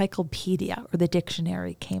 The encyclopedia or the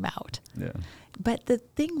dictionary came out. Yeah. But the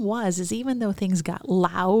thing is even though things got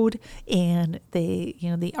loud and they,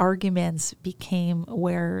 the arguments became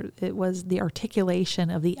where it was the articulation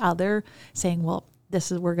of the other saying, well,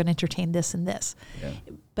 we're going to entertain this and this. Yeah.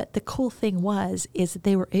 But the cool thing is that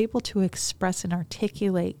they were able to express and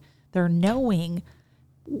articulate their knowing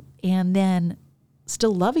and then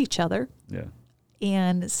still love each other. Yeah.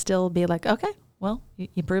 And still be like, okay, well,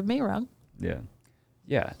 you proved me wrong. Yeah.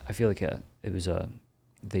 Yeah, I feel like it was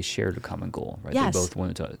they shared a common goal, right? Yes. They both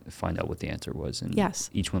wanted to find out what the answer was, and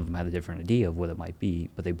each one of them had a different idea of what it might be,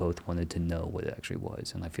 but they both wanted to know what it actually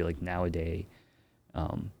was. And I feel like nowadays,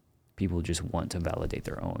 people just want to validate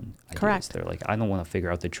their own ideas. Correct. They're like, I don't want to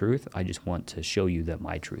figure out the truth. I just want to show you that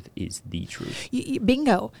my truth is the truth.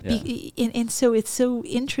 Bingo. Yeah. And so it's so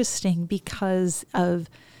interesting because of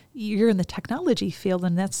you're in the technology field,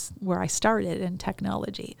 and that's where I started in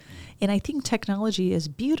technology. And I think technology is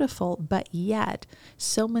beautiful, but yet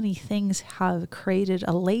so many things have created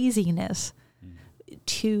a laziness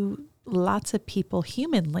to lots of people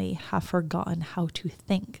humanly have forgotten how to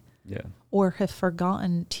think. Yeah. Or have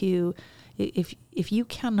forgotten to, if you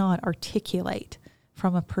cannot articulate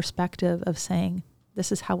from a perspective of saying,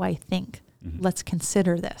 this is how I think, let's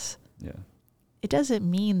consider this. Yeah. It doesn't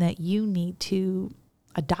mean that you need to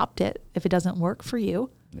adopt it if it doesn't work for you.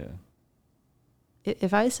 Yeah.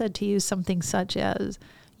 If I said to you something such as,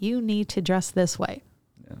 you need to dress this way.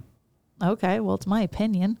 Yeah. Okay, well, it's my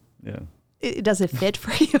opinion. Yeah. Does it fit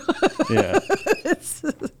for you? Yeah.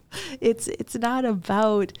 It's not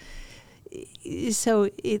about, so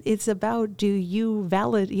it's about, do you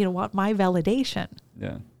want my validation?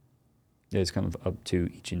 Yeah. Yeah, it's kind of up to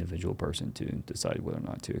each individual person to decide whether or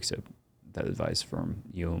not to accept that advice from,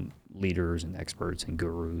 leaders and experts and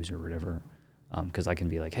gurus or whatever. Because I can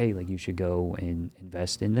be like, hey, like, you should go and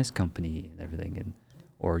invest in this company and everything,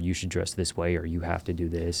 or you should dress this way, or you have to do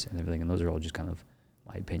this and everything. And those are all just kind of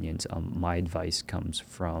my opinions. My advice comes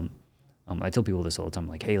from, I tell people this all the time,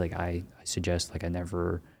 like, hey, like, I suggest, like, I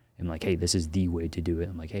never am like, hey, this is the way to do it.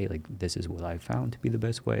 I'm like, hey, like, this is what I found to be the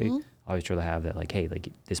best way. Mm-hmm. I always try to have that, like, hey, like,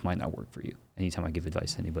 this might not work for you anytime I give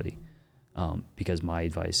advice to anybody. Because my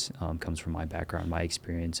advice comes from my background, my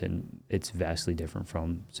experience, and it's vastly different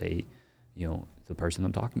from, say, the person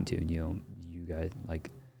I'm talking to. You guys, like,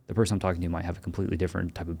 the person I'm talking to might have a completely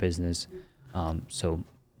different type of business. So,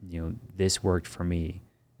 this worked for me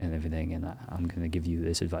and everything, and I'm going to give you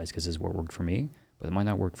this advice because this is what worked for me, but it might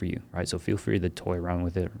not work for you, right? So feel free to toy around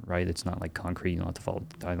with it, right? It's not like concrete. You don't have to follow.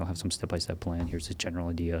 I don't have some step-by-step plan. Here's a general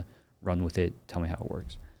idea. Run with it. Tell me how it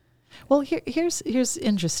works. Well, here's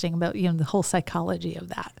interesting about the whole psychology of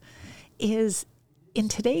that is in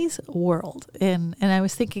today's world, and I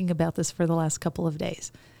was thinking about this for the last couple of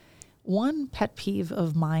days. One pet peeve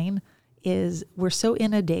of mine is we're so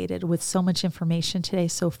inundated with so much information today.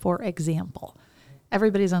 So for example,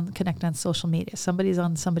 everybody's connected on social media. Somebody's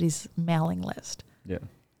on somebody's mailing list. Yeah.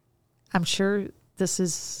 I'm sure this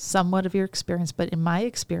is somewhat of your experience, but in my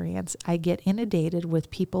experience, I get inundated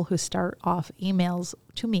with people who start off emails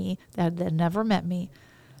to me that never met me.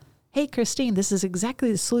 Hey, Christine, this is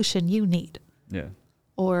exactly the solution you need. Yeah.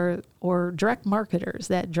 Or direct marketers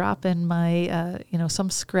that drop in my,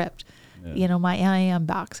 some script, my IM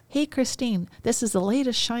box. Hey, Christine, this is the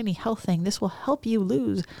latest shiny health thing. This will help you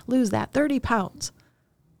lose that 30 pounds.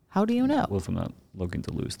 How do you know? Well, if I'm not looking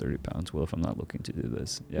to lose 30 pounds, well, if I'm not looking to do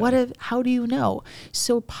this. Yeah. How do you know?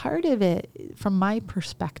 So part of it, from my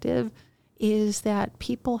perspective, is that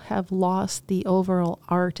people have lost the overall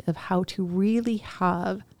art of how to really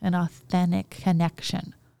have an authentic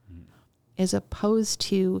connection. As opposed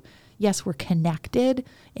to, yes, we're connected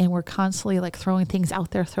and we're constantly like throwing things out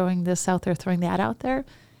there, throwing this out there, throwing that out there.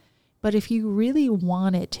 But if you really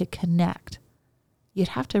want it to connect, you'd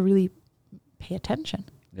have to really pay attention.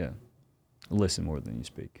 Yeah. Listen more than you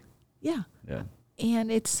speak. Yeah. Yeah. And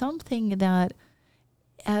it's something that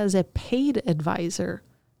as a paid advisor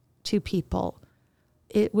to people,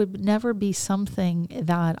 it would never be something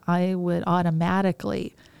that I would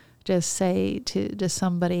automatically just say to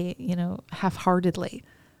somebody, half-heartedly,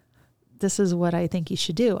 this is what I think you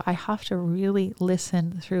should do. I have to really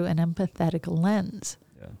listen through an empathetic lens.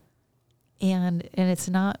 Yeah. And it's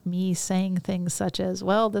not me saying things such as,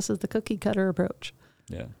 well, this is the cookie cutter approach.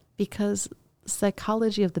 Yeah. Because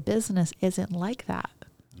psychology of the business isn't like that.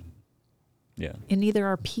 Yeah. And neither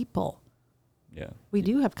are people. Yeah. We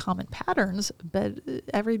do have common patterns, but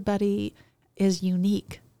everybody is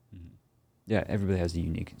unique. Yeah, everybody has a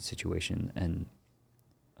unique situation, and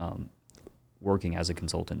working as a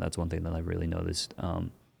consultant, that's one thing that I really noticed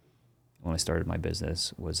when I started my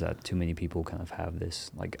business, was that too many people kind of have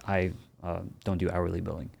this, like I don't do hourly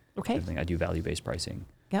billing. Okay. I do value-based pricing.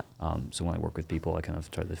 Yep. So when I work with people, I kind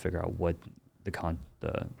of try to figure out what the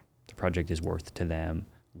project is worth to them,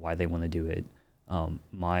 why they want to do it.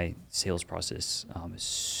 My sales process is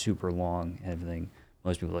super long and everything.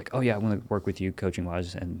 Most people are like, oh yeah, I want to work with you coaching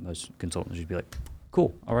wise. And most consultants would be like,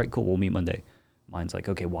 cool. All right, cool. We'll meet Monday. Mine's like,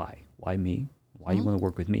 okay, why? Why me? Why you want to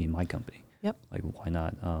work with me in my company? Yep. Like, why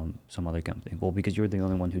not some other company? Well, because you're the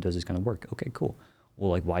only one who does this kind of work. Okay, cool. Well,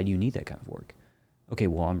 like, why do you need that kind of work? Okay,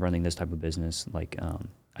 well, I'm running this type of business. Like,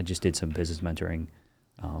 I just did some business mentoring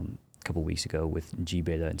a couple of weeks ago with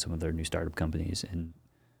G-Beta and some of their new startup companies. And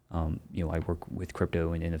I work with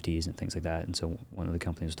crypto and NFTs and things like that. And so one of the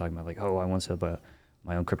companies was talking about like, oh, I want to set up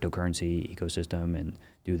my own cryptocurrency ecosystem and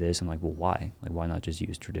do this. I'm like, well, why? Like, why not just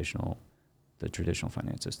use the traditional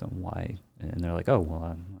finance system? Why? And they're like, oh,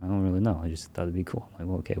 well, I don't really know. I just thought it'd be cool. I'm like,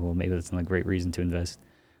 well, okay, well, maybe that's not a great reason to invest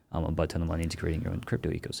a butt ton of money into creating your own crypto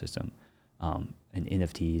ecosystem. And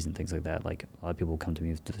NFTs and things like that. Like, a lot of people come to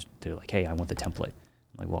me, they're like, hey, I want the template.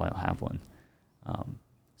 I'm like, well, I don't have one.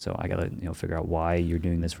 So I got to, figure out why you're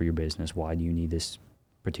doing this for your business. Why do you need this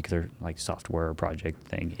particular like software project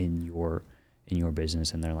thing in your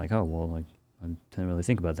business? And they're like, oh, well, like, I didn't really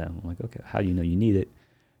think about that. I'm like, okay, how do you know you need it?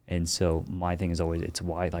 And so my thing is always, it's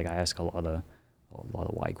why. Like, I ask a lot of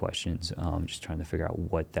why questions, just trying to figure out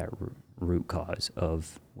what that root cause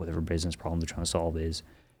of whatever business problem they're trying to solve is.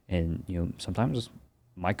 And, sometimes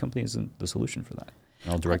my company isn't the solution for that.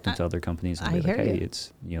 And I'll direct them to other companies and be like, hey,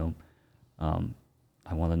 it's,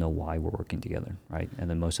 I want to know why we're working together, right? And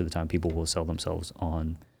then most of the time people will sell themselves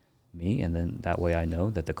on me, and then that way I know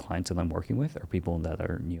that the clients that I'm working with are people that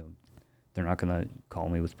are, they're not going to call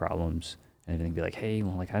me with problems and everything, be like, hey,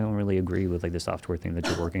 well, like, I don't really agree with like the software thing that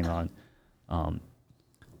you're working on.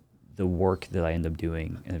 The work that I end up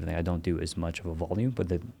doing and everything, I don't do as much of a volume, but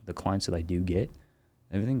the clients that I do get,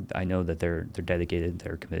 everything, I know that they're dedicated,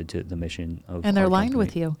 they're committed to the mission of, and they're aligned company,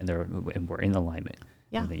 with you, and we're in alignment.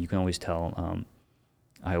 Yeah. And you can always tell.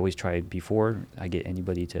 I always try, before I get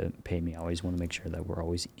anybody to pay me, I always want to make sure that we're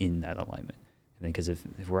always in that alignment. And because if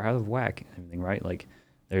we're out of whack and everything, right? Like,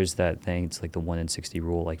 there's that thing, it's like the 1 in 60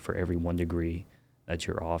 rule. Like, for every 1 degree that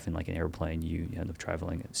you're off in like an airplane, you end up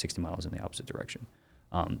traveling at 60 miles in the opposite direction.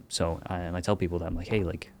 So I tell people that, I'm like, hey,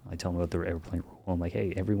 like, I tell them about the airplane rule. I'm like,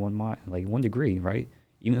 hey, every 1 mile, like 1 degree, right?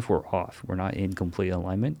 Even if we're off, we're not in complete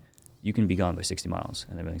alignment, you can be gone by 60 miles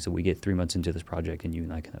and everything. So we get 3 months into this project and you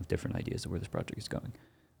and I can have different ideas of where this project is going.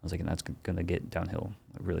 I was like, and that's going to get downhill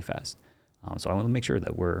really fast. So I want to make sure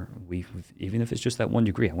that we even if it's just that 1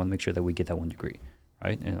 degree, I want to make sure that we get that 1 degree,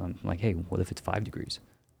 right? And I'm like, hey, what if it's 5 degrees,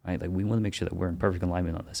 right? Like, we want to make sure that we're in perfect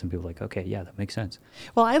alignment on this. And people are like, okay, yeah, that makes sense.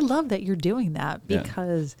 Well, I love that you're doing that,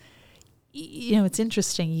 because It's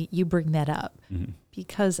interesting you bring that up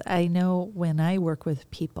because I know when I work with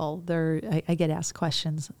people, I get asked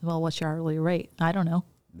questions. Well, what's your hourly rate? I don't know.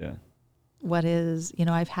 Yeah. What is,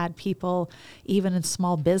 I've had people even in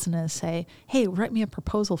small business say, hey, write me a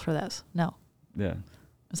proposal for this. No. Yeah.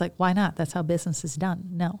 It's like, why not? That's how business is done.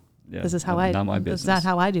 No. Yeah. This is how not my business. This is not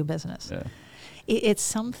how I do business. Yeah. It's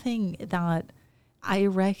something that I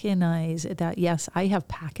recognize that, yes, I have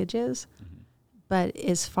packages, but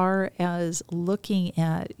as far as looking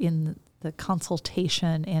at in the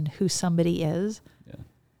consultation and who somebody is,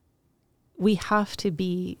 we have to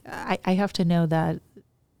be, I have to know that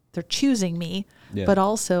they're choosing me, but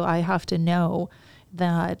also I have to know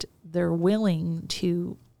that they're willing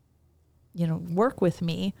to, work with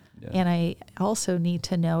me. And I also need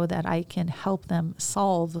to know that I can help them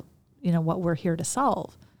solve, what we're here to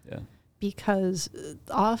solve. Yeah. Because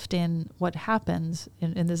often what happens,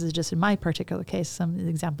 and this is just in my particular case, some of the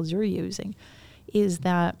examples you're using, is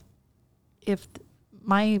that if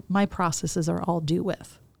my processes are all do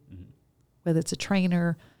with, whether it's a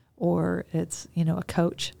trainer or it's, a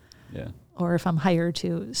coach, or if I'm hired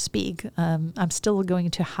to speak, I'm still going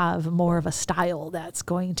to have more of a style that's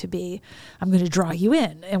going to be, I'm going to draw you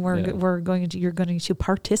in, and you're going to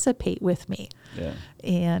participate with me. Yeah.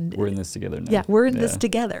 And we're in this together now. Yeah, we're in this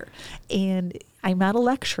together. And I'm not a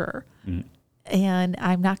lecturer, and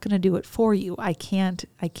I'm not going to do it for you. I can't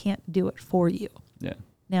do it for you. Yeah.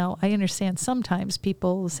 Now, I understand sometimes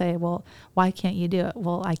people say, well, why can't you do it?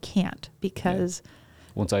 Well, I can't because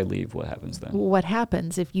once I leave, what happens then? What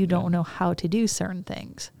happens if you don't know how to do certain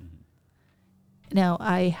things? Now,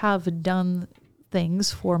 I have done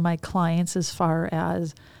things for my clients as far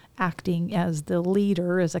as acting as the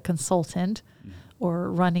leader, as a consultant,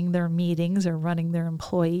 or running their meetings or running their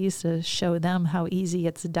employees to show them how easy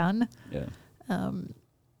it's done. Yeah.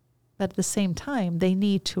 But at the same time, they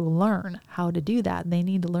need to learn how to do that. They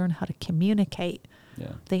need to learn how to communicate.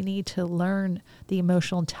 Yeah. They need to learn the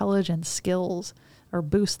emotional intelligence skills or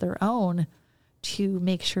boost their own to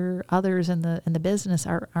make sure others in the business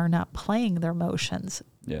are not playing their emotions.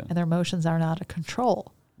 Yeah. And their emotions are not out of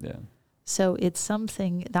control. Yeah. So it's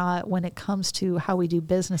something that when it comes to how we do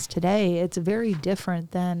business today, it's very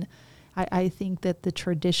different than I think that the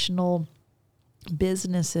traditional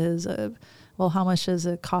businesses of, well, how much does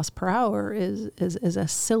it cost per hour is a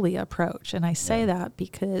silly approach. And I say that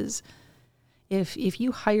because if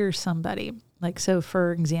you hire somebody, like, so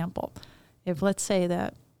for example, if let's say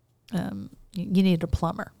that you need a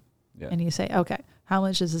plumber and you say, okay, how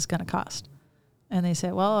much is this going to cost? And they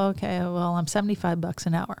say, well, I'm $75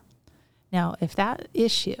 an hour. Now, if that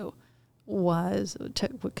issue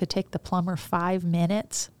could take the plumber 5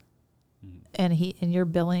 minutes and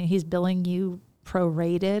he's billing you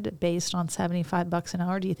prorated based on $75 an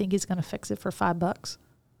hour, do you think he's going to fix it for $5?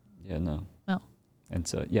 Yeah, no. No. And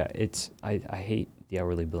so, I hate the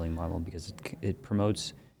hourly billing model because it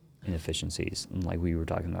promotes inefficiencies. And like we were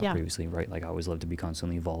talking about previously, right? Like I always love to be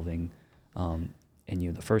constantly evolving. And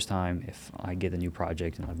the first time, if I get a new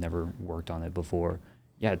project and I've never worked on it before,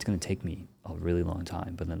 it's going to take me a really long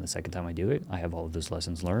time. But then the second time I do it, I have all of those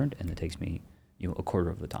lessons learned, and it takes me, a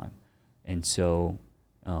quarter of the time. And so,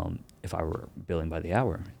 if I were billing by the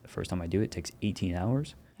hour, the first time I do it, it takes 18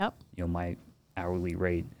 hours. Yep. My hourly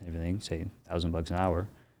rate and everything, say $1,000 an hour,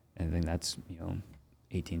 and I think that's,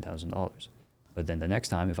 $18,000. But then the next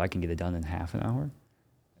time, if I can get it done in half an hour,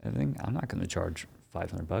 I'm not going to charge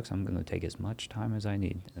 $500. I'm going to take as much time as I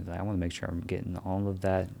need. And I want to make sure I'm getting all of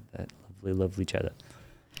that lovely cheddar.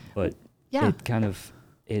 But it kind of,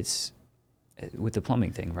 it's with the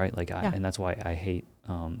plumbing thing, right? Like, and that's why I hate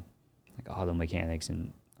like auto mechanics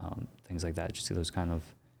and things like that. Just those kind of,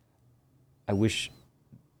 I wish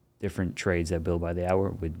different trades that bill by the hour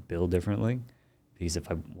would bill differently. Because if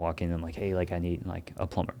I walk in and like, hey, like I need like a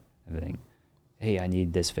plumber, everything. Hey, I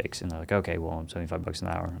need this fix. And they're like, okay, well, I'm $75 an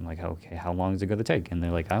hour. I'm like, okay, how long is it going to take? And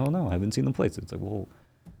they're like, I don't know. I haven't seen the place. It's like, well,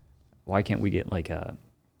 why can't we get like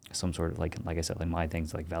some sort of like I said, like my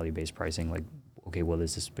things like value-based pricing, like, okay, well,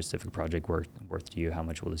 is this specific project worth to you? How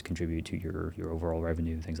much will this contribute to your overall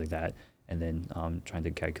revenue, things like that? And then trying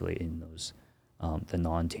to calculate in those, the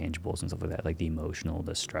non-tangibles and stuff like that, like the emotional,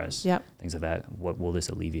 the stress, things like that. What will this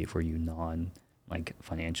alleviate for you like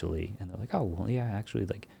financially? And they're like, oh, well, yeah, actually,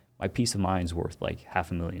 like, my peace of mind is worth like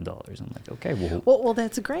 $500,000. I'm like, okay, well,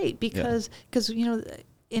 that's great because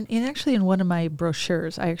in one of my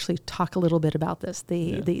brochures, I actually talk a little bit about this.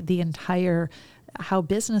 The entire how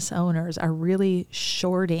business owners are really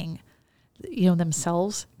shorting,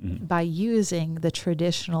 themselves by using the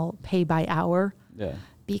traditional pay by hour. Yeah.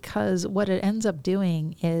 Because what it ends up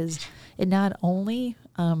doing is it not only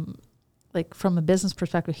like from a business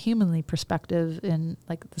perspective, humanly perspective, in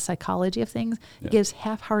like the psychology of things, Yeah. gives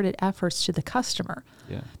half-hearted efforts to the customer.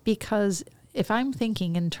 Yeah. Because if I'm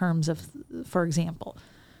thinking in terms of, for example,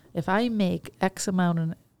 if I make X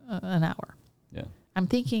amount an hour, Yeah. I'm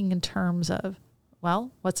thinking in terms of,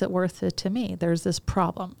 well, what's it worth it to me? There's this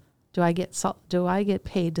problem. Do I get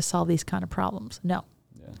paid to solve these kind of problems? No.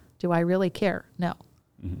 Yeah. Do I really care? No.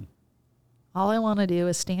 Mm-hmm. All I want to do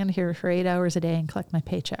is stand here for 8 hours a day and collect my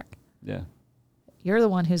paycheck. Yeah. You're the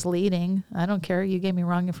one who's leading. I don't care. You gave me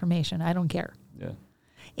wrong information. I don't care. Yeah.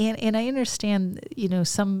 And I understand,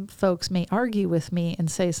 some folks may argue with me and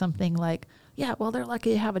say something like, yeah, well, they're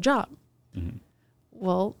lucky to have a job. Mm-hmm.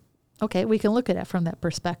 Well, okay, we can look at it from that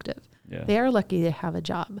perspective. Yeah. They are lucky to have a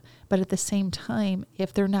job. But at the same time,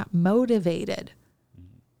 if they're not motivated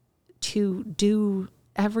to do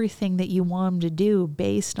everything that you want them to do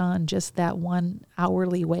based on just that one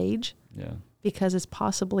hourly wage, Yeah. because it's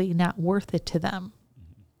possibly not worth it to them.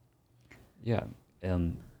 Yeah.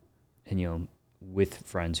 And with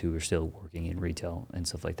friends who are still working in retail and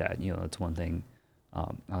stuff like that, that's one thing.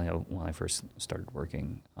 I know when I first started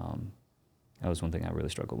working, that was one thing I really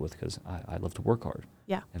struggled with because I love to work hard.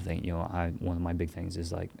 Yeah. I think, one of my big things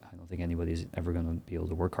is like, I don't think anybody's ever going to be able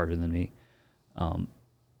to work harder than me.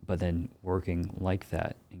 But then working like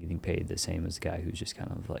that and getting paid the same as the guy who's just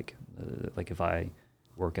kind of like if I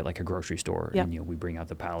work at like a grocery store Yeah. and, we bring out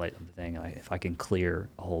the pallet of the thing, if I can clear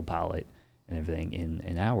a whole pallet and everything in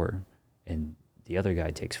an hour and the other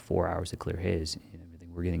guy takes 4 hours to clear his and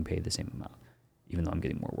everything, we're getting paid the same amount, even though I'm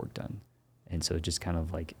getting more work done. And so just kind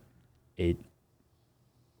of like it's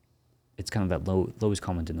kind of that lowest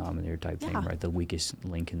common denominator type thing, right? The weakest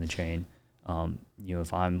link in the chain.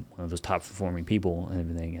 If I'm one of those top performing people and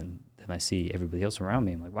everything, and then I see everybody else around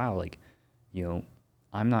me, I'm like, wow, like,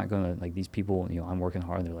 I'm not gonna, like, these people, I'm working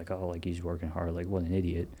hard, and they're like, oh, like, he's working hard, like, what an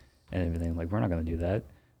idiot, and everything. Like, we're not gonna do that.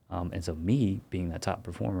 And so me being that top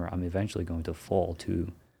performer, I'm eventually going to fall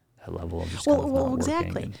to that level of just kind of not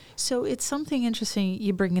exactly. working. So it's something interesting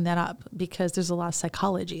you bringing that up because there's a lot of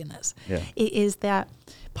psychology in this. Yeah. Is that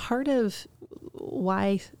part of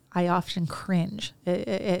why I often cringe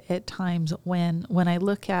at times when I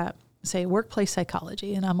look at, say, workplace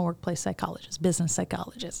psychology, and I'm a workplace psychologist, business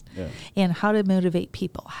psychologist, and how to motivate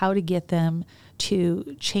people, how to get them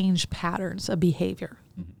to change patterns of behavior,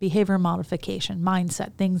 behavior modification,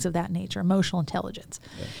 mindset, things of that nature, emotional intelligence.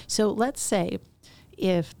 Yeah. So let's say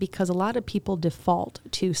because a lot of people default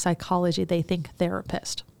to psychology, they think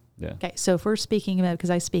therapist. Yeah. Okay, so if we're speaking about, because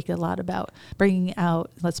I speak a lot about bringing out,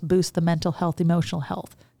 let's boost the mental health, emotional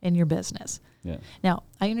health in your business. Yeah. Now,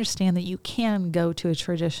 I understand that you can go to a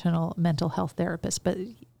traditional mental health therapist,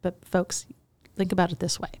 but folks, think about it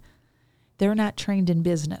this way. They're not trained in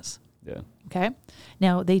business. Yeah. Okay?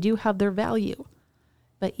 Now, they do have their value,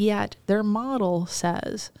 but yet their model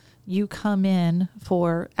says you come in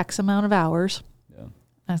for X amount of hours,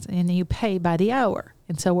 and you pay by the hour.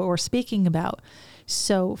 And so what we're speaking about,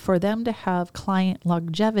 so for them to have client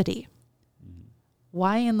longevity,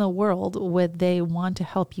 why in the world would they want to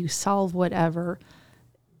help you solve whatever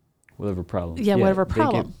problem? Yeah, whatever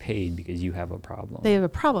problem. They get paid because you have a problem. They have a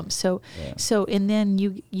problem. So and then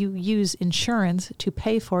you use insurance to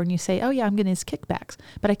pay for, and you say, oh yeah, I'm getting these kickbacks.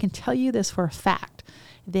 But I can tell you this for a fact,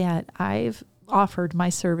 that I've offered my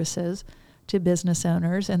services to business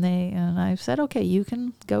owners, and I've said, okay, you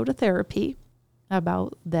can go to therapy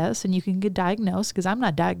about this, and you can get diagnosed, because I'm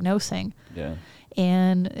not diagnosing. Yeah.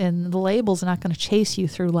 And the label's not going to chase you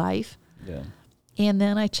through life. Yeah. And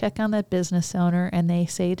then I check on that business owner, and they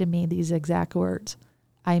say to me these exact words: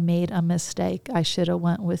 I made a mistake. I should have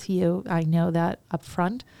went with you. I know that up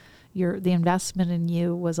front, the investment in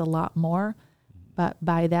you was a lot more, but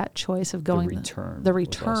by that choice of going, the return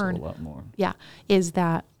was also a lot more. Yeah, is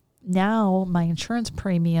that now my insurance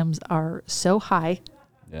premiums are so high.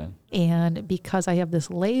 Yeah. And because I have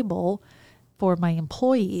this label for my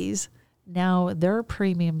employees, now their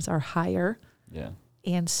premiums are higher. Yeah.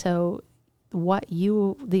 And so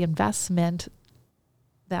the investment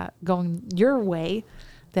that going your way,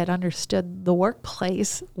 that understood the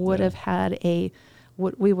workplace, would have had we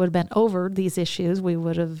would have been over these issues. We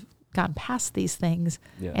would have gotten past these things,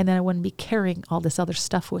 and then I wouldn't be carrying all this other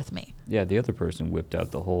stuff with me. Yeah, the other person whipped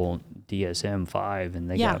out the whole DSM-5, and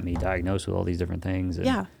they got me diagnosed with all these different things. And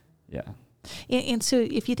yeah. And so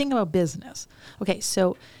if you think about business, okay,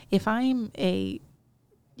 so if I'm a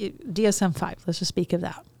DSM-5, let's just speak of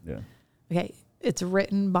that. Yeah. Okay, it's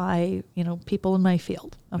written by, people in my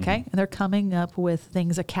field, okay? And they're coming up with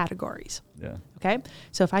things of categories. Yeah. Okay?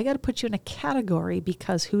 So if I got to put you in a category,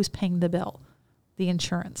 because who's paying the bill? The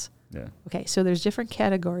insurance. Yeah. Okay, so there's different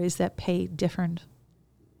categories that pay different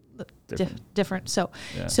different. So,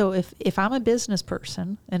 Yeah. so if I'm a business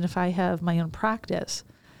person and if I have my own practice,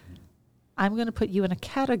 I'm going to put you in a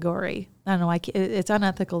category. I don't know. It's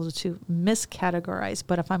unethical to miscategorize,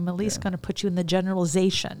 but if I'm at least going to put you in the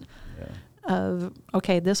generalization of,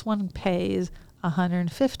 okay, this one pays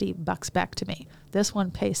 $150 back to me. This one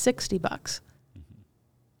pays $60.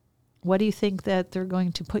 What do you think that they're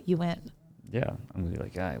going to put you in? Yeah, I'm gonna be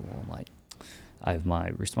like, I have my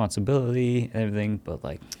responsibility and everything, but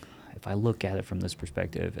like, if I look at it from this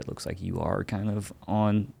perspective, it looks like you are kind of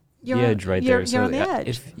on the edge right there. You're on the edge.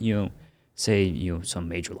 If say some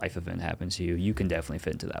major life event happens to you, you can definitely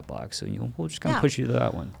fit into that box. So we'll just kind of push you to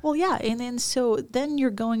that one. Well, yeah, and then so then you're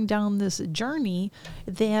going down this journey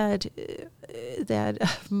that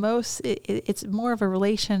it's more of a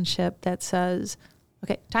relationship that says,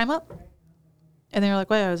 okay, time up. And they're like,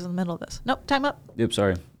 wait, I was in the middle of this. Nope, time up. Yep,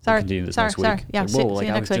 sorry. Sorry. We'll continue this Sorry, next week. sorry. Yeah, It's like, whoa, see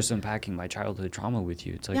you I next was week. just unpacking my childhood trauma with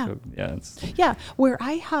you. It's like, Yeah. Where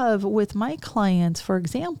I have with my clients, for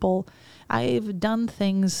example, I've done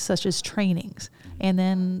things such as trainings, and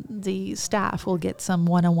then the staff will get some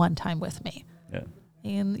one-on-one time with me. Yeah.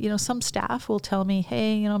 And, some staff will tell me,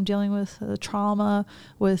 hey, I'm dealing with trauma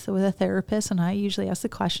with a therapist. And I usually ask the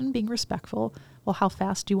question, being respectful, well, how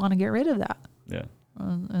fast do you want to get rid of that? Yeah.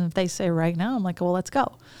 And if they say right now, I'm like, well, let's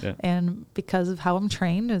go. Yeah. And because of how I'm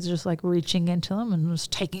trained, it's just like reaching into them and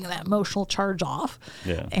just taking that emotional charge off.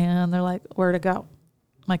 Yeah. And they're like, where to go? I'm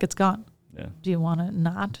like, it's gone. Yeah. Do you want it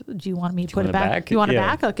not? Do you want me to put want it back? back? You want it Yeah.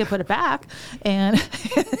 back? Okay, put it back. And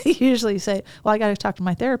they usually say, well, I got to talk to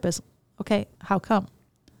my therapist. Okay, how come?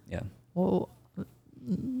 Yeah. Well,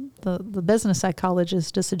 the business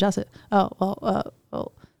psychologist just suggests it. Well,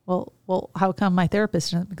 how come my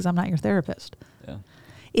therapist isn't? Because I'm not your therapist. Yeah.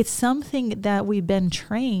 It's something that we've been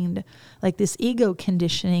trained, like this ego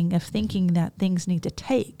conditioning of thinking that things need to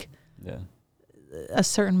take Yeah. a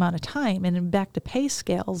certain amount of time. And then back to pay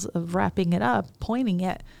scales of wrapping it up, pointing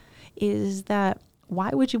it, is that why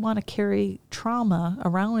would you want to carry trauma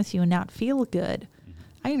around with you and not feel good?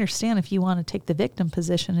 I understand if you want to take the victim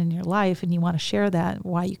position in your life and you want to share that,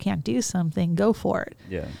 why you can't do something, go for it.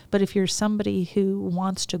 Yeah. But if you're somebody who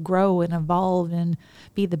wants to grow and evolve and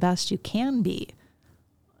be the best you can be,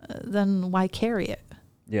 then why carry it?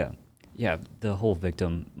 Yeah. Yeah. The whole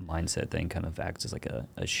victim mindset thing kind of acts as like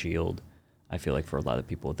a shield. I feel like for a lot of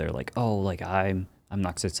people, they're like, oh, like I'm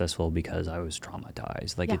not successful because I was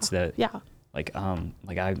traumatized. Like it's that, like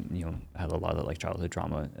I, had a lot of like childhood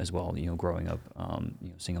trauma as well, growing up,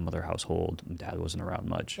 single mother household, dad wasn't around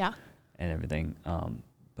much and everything.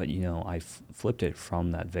 But, I flipped it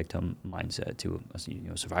from that victim mindset to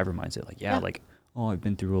a survivor mindset. Like, like, oh, I've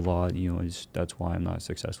been through a lot, that's why I'm not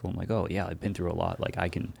successful. I'm like, oh yeah, I've been through a lot. Like I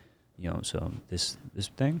can, so this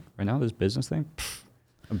thing right now, this business thing,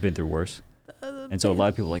 I've been through worse. And so a lot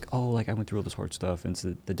of people are like, oh, like I went through all this hard stuff. And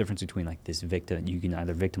so the difference between like this victim, you can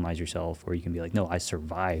either victimize yourself or you can be like, no, I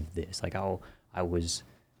survived this. Like, oh, I was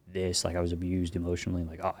this, like I was abused emotionally.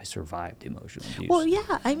 Like, oh, I survived emotional abuse. Well,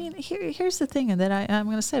 yeah. I mean, here's the thing that I'm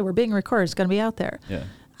going to say. We're being recorded. It's going to be out there. Yeah.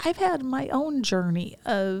 I've had my own journey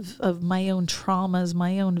of my own traumas,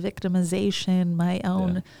 my own victimization, my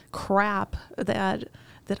own crap that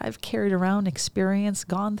I've carried around, experienced,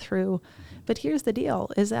 gone through. But here's the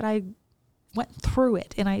deal, is that I went through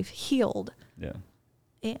it and I've healed. Yeah.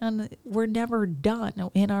 And we're never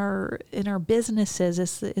done. In our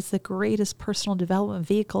businesses, it's the greatest personal development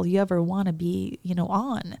vehicle you ever want to be,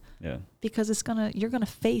 on. Yeah. Because you're gonna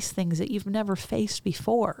face things that you've never faced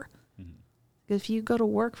before. Mm-hmm. If you go to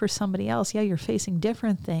work for somebody else, you're facing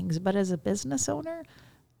different things. But as a business owner,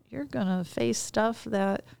 you're gonna face stuff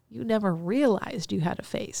that you never realized you had to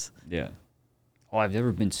face. Yeah. Oh, I've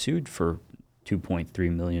never been sued for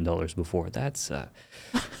 $2.3 million before. That's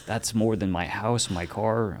more than my house, my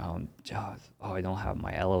car. I don't have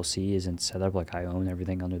my LLC isn't set up. Like I own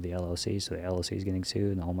everything under the LLC, so the LLC is getting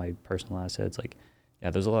sued and all my personal assets. Like,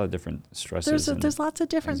 yeah, there's a lot of different stresses. There's lots of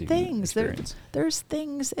different things. There's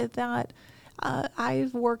things that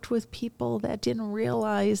I've worked with people that didn't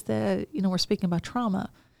realize that, we're speaking about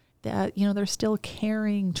trauma, that, they're still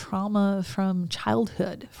carrying trauma from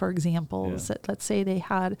childhood, for example. Yeah. So let's say they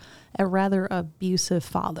had a rather abusive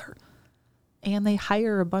father and they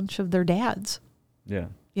hire a bunch of their dads, to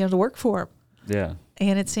work for them. Yeah.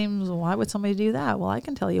 And it seems, why would somebody do that? Well, I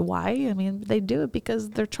can tell you why. I mean, they do it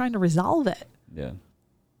because they're trying to resolve it. Yeah.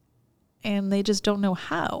 And they just don't know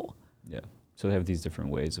how. Yeah. So they have these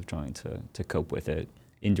different ways of trying to cope with it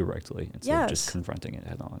indirectly instead of just confronting it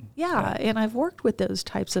head on. Yeah. And I've worked with those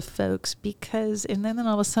types of folks because, and then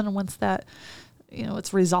all of a sudden once that,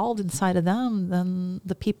 it's resolved inside of them, then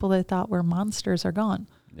the people they thought were monsters are gone.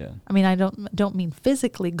 Yeah. I mean, I don't mean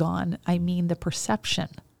physically gone. I mean the perception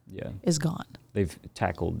is gone. They've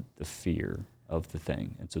tackled the fear of the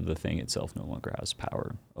thing, and so the thing itself no longer has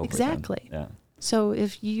power over Exactly. them. Yeah. So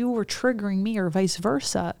if you were triggering me or vice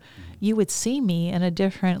versa, you would see me in a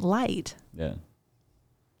different light. Yeah.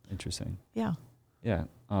 Interesting. Yeah. Yeah.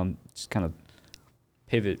 Just kind of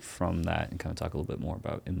pivot from that and kind of talk a little bit more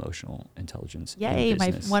about emotional intelligence. Yay, in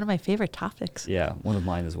business. one of my favorite topics. Yeah, one of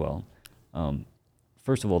mine as well.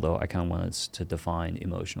 First of all, though, I kind of want us to define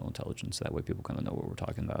emotional intelligence. That way people kind of know what we're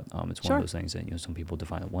talking about. It's one of those things that, some people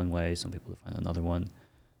define it one way, some people define another one.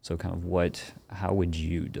 So kind of how would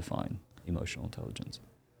you define emotional intelligence?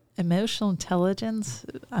 Emotional intelligence,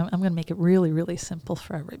 I'm going to make it really, really simple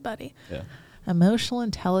for everybody. Yeah. Emotional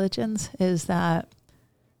intelligence is that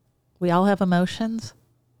we all have emotions,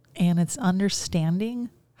 and it's understanding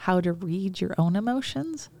how to read your own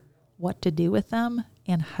emotions, what to do with them,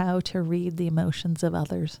 and how to read the emotions of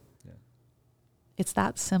others. Yeah. It's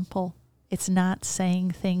that simple. It's not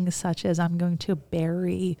saying things such as I'm going to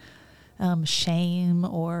bury shame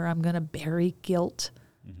or I'm going to bury guilt.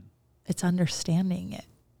 Mm-hmm. It's understanding it.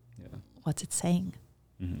 Yeah. What's it saying?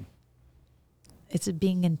 Mm-hmm. It's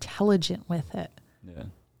being intelligent with it. Yeah.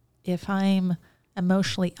 If I'm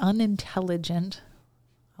emotionally unintelligent,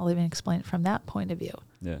 I'll even explain it from that point of view.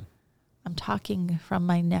 Yeah. I'm talking from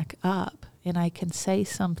my neck up, and I can say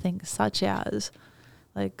something such as,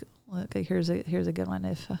 like, okay, here's a good one.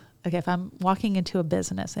 If I'm walking into a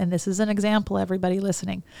business, and this is an example, everybody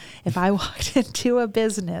listening, if I walked into a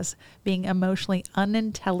business being emotionally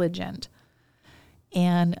unintelligent,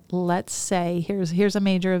 and let's say here's a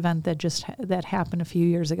major event that happened a few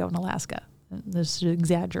years ago in Alaska. This is to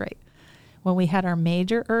exaggerate. When we had our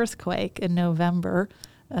major earthquake in November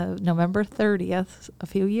 30th, a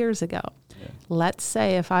few years ago. Yeah. Let's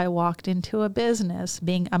say if I walked into a business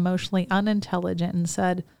being emotionally unintelligent and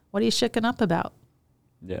said, "What are you shooken up about?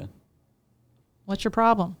 Yeah. What's your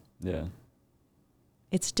problem?" Yeah.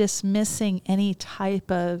 It's dismissing any type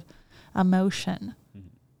of emotion. Mm-hmm.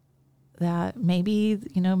 That maybe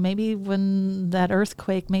when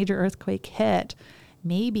that major earthquake hit,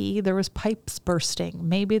 maybe there was pipes bursting.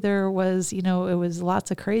 Maybe there was, it was lots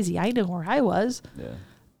of crazy. I know where I was. Yeah.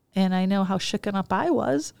 And I know how shooken up I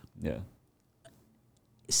was. Yeah.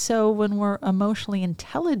 So when we're emotionally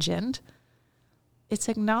intelligent, it's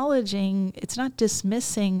acknowledging, it's not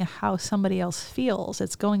dismissing how somebody else feels.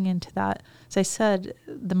 It's going into that. As I said,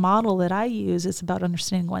 the model that I use is about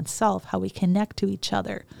understanding oneself, how we connect to each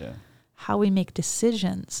other, how we make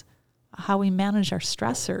decisions, how we manage our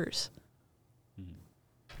stressors.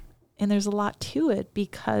 And there's a lot to it,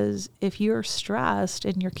 because if you're stressed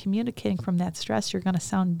and you're communicating from that stress, you're going to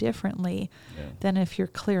sound differently than if you're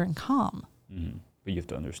clear and calm. Mm-hmm. But you have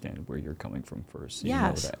to understand where you're coming from first. So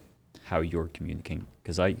yes. You know that, how you're communicating.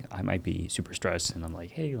 Because I might be super stressed and I'm like,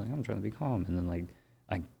 hey, I'm trying to be calm. And then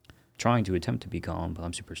I'm trying to attempt to be calm, but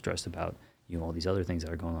I'm super stressed about all these other things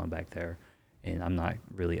that are going on back there. And I'm not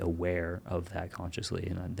really aware of that consciously.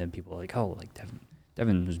 And then people are like, oh,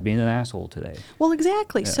 Devin was being an asshole today. Well,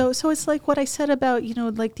 exactly. Yeah. So it's like what I said about,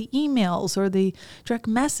 like the emails or the direct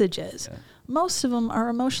messages. Yeah. Most of them are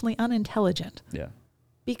emotionally unintelligent. Yeah.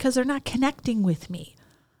 Because they're not connecting with me.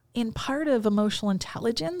 And part of emotional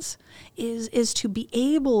intelligence is to be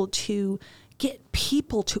able to get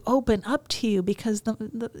people to open up to you, because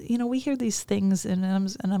we hear these things, and I'm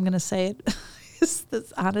going to say it. This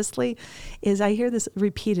honestly is, I hear this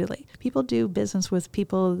repeatedly. People do business with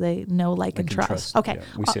people they know, like and trust. Okay. Yeah,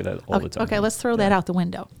 we say that all the time. Okay, let's throw that out the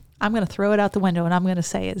window. I'm going to throw it out the window, and I'm going to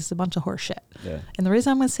say it's a bunch of horseshit. Yeah. And the reason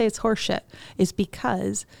I'm going to say it's horseshit is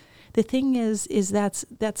because the thing is that's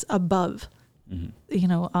above,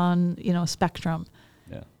 on, a spectrum.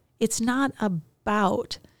 Yeah. It's not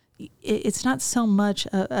so much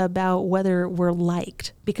about whether we're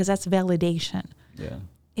liked, because that's validation. Yeah.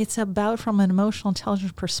 It's about, from an emotional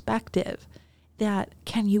intelligence perspective, that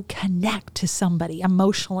can you connect to somebody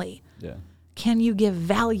emotionally? Yeah. Can you give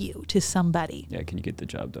value to somebody? Yeah, can you get the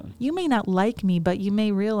job done? You may not like me, but you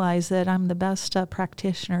may realize that I'm the best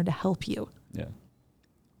practitioner to help you. Yeah.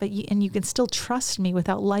 But you can still trust me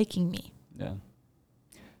without liking me. Yeah.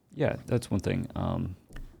 Yeah, that's one thing.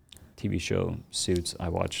 TV show Suits, I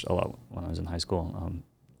watched a lot when I was in high school.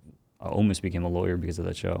 I almost became a lawyer because of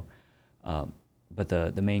that show. But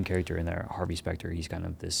the main character in there, Harvey Specter, he's kind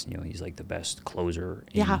of this, he's like the best closer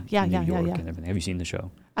in New York and everything. Have you seen the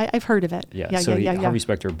show? I've heard of it. Yeah. Harvey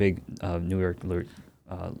Specter, big New York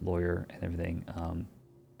lawyer and everything.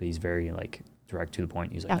 But he's very direct to the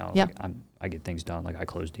point. He's like, I get things done. I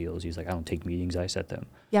close deals. He's like, I don't take meetings. I set them.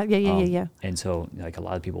 Yeah. And so a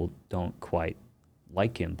lot of people don't quite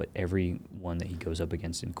like him, but everyone that he goes up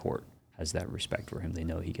against in court has that respect for him. They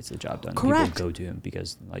know he gets the job done. Correct. People go to him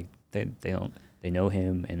because like they know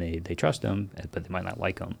him and they trust him, but they might not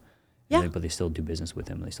like him. Yeah. But they still do business with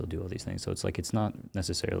him. And they still do all these things. So it's like it's not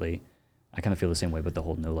necessarily. I kind of feel the same way, but the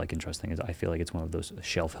whole know, like, and trust thing is, I feel like it's one of those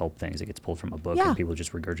shelf help things that gets pulled from a book and people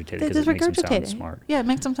just regurgitate it because it makes them sound smart. Yeah, it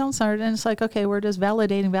makes them sound smart, and it's like, okay, we're just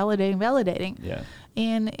validating. Yeah.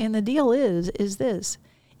 And the deal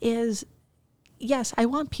is yes, I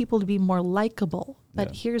want people to be more likable,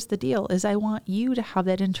 but here's the deal: is I want you to have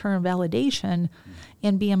that internal validation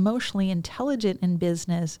and be emotionally intelligent in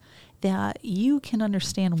business, that you can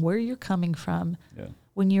understand where you're coming from. Yeah.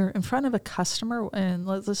 When you're in front of a customer, and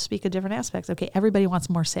let's speak of different aspects. Okay, everybody wants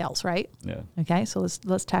more sales, right? Yeah. Okay, so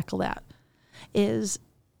let's tackle that. Is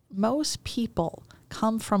most people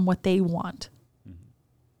come from what they want.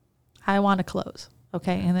 I want to close,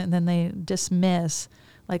 okay, and then they dismiss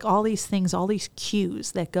like all these things, all these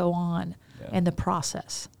cues that go on in the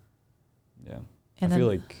process. Yeah, and I feel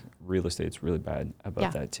like real estate's really bad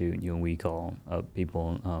about that too. You know, we call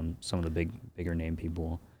people, some of the bigger name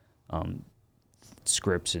people,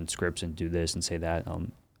 scripts and do this and say that.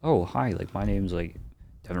 Oh, hi, like my name's like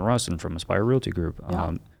Devin Rustin from Aspire Realty Group.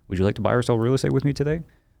 Would you like to buy or sell real estate with me today?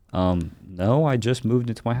 No, I just moved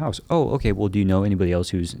into my house. Oh, okay. Well, do you know anybody else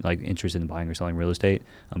who's like interested in buying or selling real estate?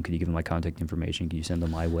 Can you give them my contact information? Can you send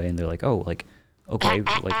them my way? And they're like, oh, like, okay,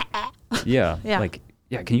 like, yeah, like,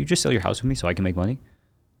 yeah. Can you just sell your house with me so I can make money?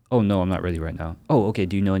 Oh no, I'm not ready right now. Oh, okay.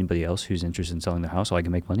 Do you know anybody else who's interested in selling their house so I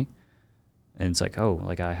can make money? And it's like, oh,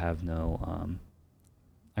 like I have no.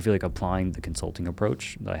 I feel like applying the consulting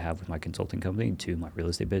approach that I have with my consulting company to my real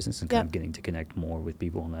estate business and kind of getting to connect more with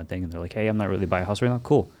people on that thing. And they're like, hey, I'm not really buying a house right now.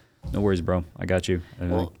 Cool. No worries, bro. I got you.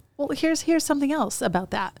 Well, here's something else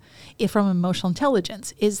about that. From emotional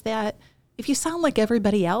intelligence is that if you sound like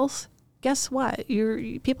everybody else, guess what?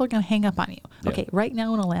 People are going to hang up on you. Yeah. Okay, right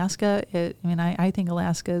now in Alaska, I think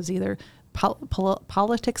Alaska is either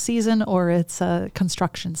politics season or it's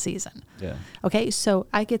construction season. Yeah. Okay, so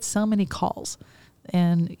I get so many calls.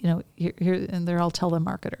 And, here and they're all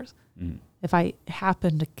telemarketers. Mm-hmm. If I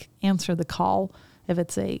happen to answer the call, if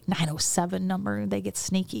it's a 907 number, they get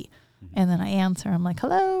sneaky. Mm-hmm. And then I answer, I'm like,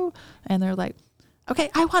 hello. And they're like,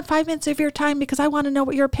 okay, I want 5 minutes of your time because I want to know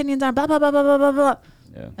what your opinions are, blah, blah, blah, blah, blah, blah, blah.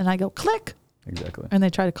 Yeah. And I go, click. Exactly. And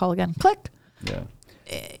they try to call again, click. Yeah.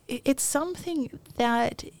 It's something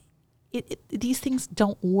that these things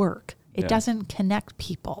don't work. It doesn't connect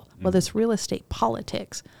people, whether it's real estate,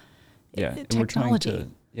 politics. Yeah, and technology. we're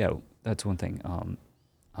trying to, that's one thing. I don't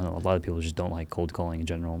know, a lot of people just don't like cold calling in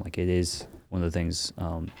general. Like it is one of the things,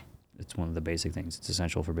 it's one of the basic things. It's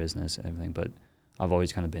essential for business and everything, but I've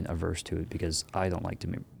always kind of been averse to it because I don't like to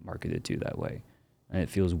be marketed to that way. And it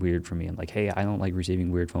feels weird for me. I'm like, hey, I don't like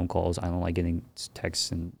receiving weird phone calls. I don't like getting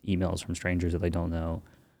texts and emails from strangers that I don't know.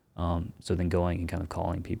 So then going and kind of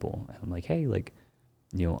calling people, and I'm like, hey, like,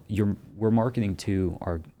 we're marketing to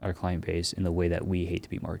our client base in the way that we hate to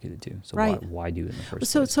be marketed to. So why do it in the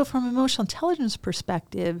first place? So from an emotional intelligence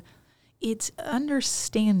perspective, it's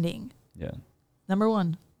understanding. Yeah. Number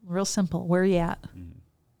one, real simple, where are you at? Mm-hmm.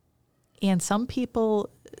 And some people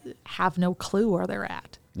have no clue where they're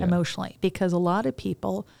at emotionally, because a lot of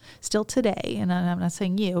people still today, and I'm not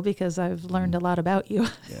saying you because I've learned a lot about you,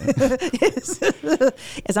 is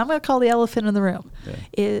I'm going to call the elephant in the room,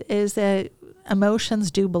 is that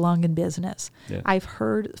emotions do belong in business. Yeah. I've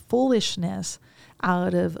heard foolishness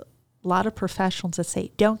out of a lot of professionals that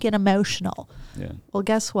say, don't get emotional. Yeah. Well,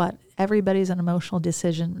 guess what? Everybody's an emotional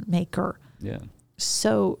decision maker. Yeah.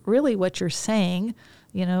 So really what you're saying,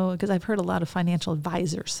 because I've heard a lot of financial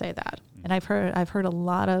advisors say that. Mm-hmm. And I've heard a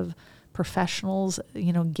lot of professionals,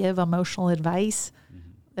 give emotional advice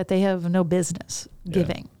that they have no business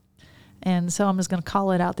giving. And so I'm just going to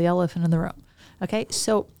call it out, the elephant in the room. Okay,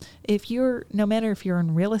 so no matter if you're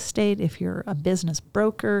in real estate, if you're a business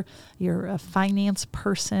broker, you're a finance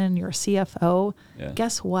person, you're a CFO,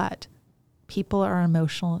 guess what? People are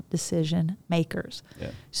emotional decision makers. Yeah.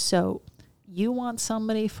 So you want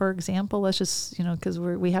somebody, for example, let's just, because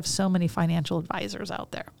we have so many financial advisors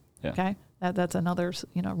out there. Yeah. Okay, that's another,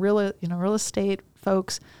 real estate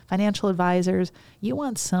folks, financial advisors. You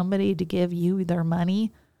want somebody to give you their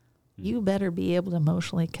money. You better be able to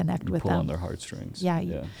emotionally connect with them. Pull on their heartstrings. Yeah.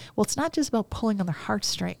 Well, it's not just about pulling on their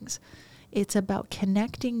heartstrings. It's about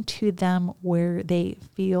connecting to them where they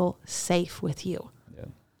feel safe with you. Yeah.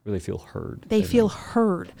 Really feel heard. They feel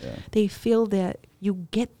heard. Yeah. They feel that you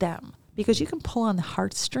get them. Because you can pull on the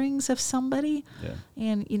heartstrings of somebody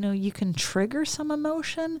and, you can trigger some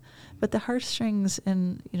emotion, but the heartstrings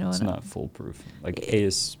and, it's not foolproof. Like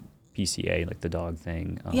ASP PCA, like the dog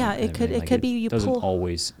thing. It could be you doesn't pull.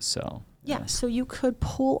 always sell. Yeah, so you could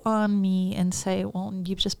pull on me and say, well,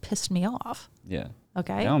 you've just pissed me off. Yeah.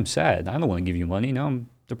 Okay. Now I'm sad. I don't want to give you money. Now I'm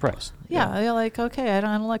depressed. Yeah, you're like, okay, I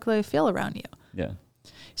don't like the way I feel around you. Yeah.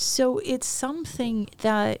 So it's something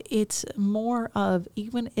that it's more of,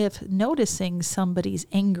 even if noticing somebody's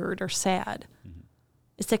angered or sad,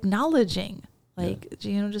 it's acknowledging, like,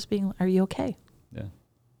 just being, are you okay? Yeah.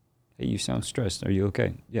 Hey, you sound stressed. Are you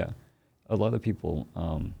okay? Yeah. A lot of people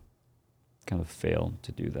kind of fail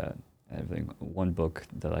to do that. Everything. One book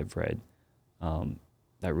that I've read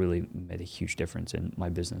that really made a huge difference in my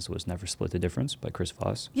business was Never Split the Difference by Chris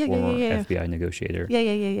Voss, former FBI negotiator.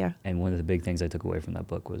 Yeah. And one of the big things I took away from that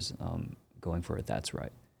book was going for it. That's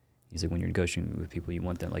right. He's like, when you're negotiating with people, you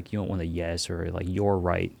want them, like, you don't want a yes or like you're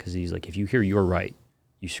right, because he's like, if you hear you're right,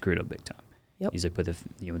 you screwed up big time. Yep. He's like, but if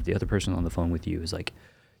the other person on the phone with you is like,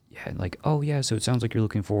 yeah, like, oh yeah, so it sounds like you're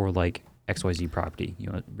looking for like XYZ property,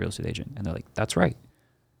 real estate agent, and they're like, that's right.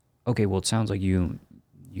 Okay, well, it sounds like you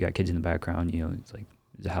got kids in the background, it's like,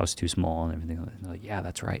 is the house too small and everything? And they're like, yeah,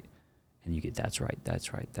 that's right. And you get, that's right.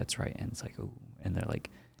 And it's like, oh, and they're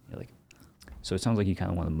like, you're like, so it sounds like you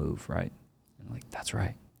kind of want to move, right? And I'm like, that's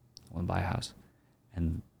right. I want to buy a house.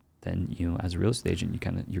 And then, as a real estate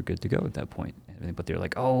agent, you're good to go at that point. But they're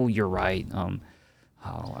like, oh, you're right. Oh,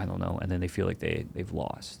 I don't know. And then they feel like they've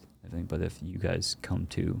lost everything. But if you guys come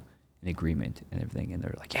to an agreement and everything, and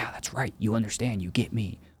they're like, yeah, that's right. You understand. You get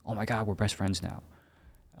me. Oh my God, we're best friends now.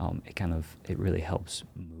 It really helps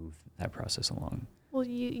move that process along. Well,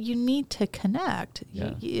 you need to connect.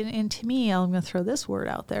 Yeah. And to me, I'm going to throw this word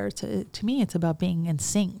out there. To me, it's about being in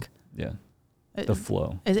sync. Yeah. The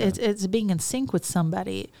flow. It's being in sync with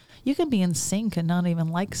somebody. You can be in sync and not even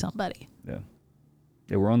like somebody. Yeah.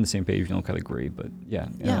 Yeah, we're on the same page. You don't kind of agree, but yeah.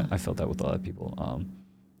 I felt that with a lot of people.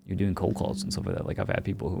 You're doing cold calls and stuff like that. Like, I've had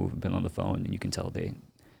people who have been on the phone, and you can tell they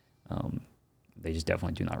just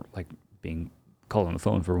definitely do not like being called on the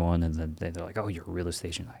phone, for one, and then they're like, oh, you're a real estate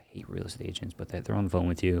agent. I hate real estate agents. But they're on the phone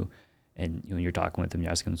with you, and you're talking with them,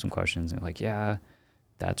 you're asking them some questions, and they're like, yeah,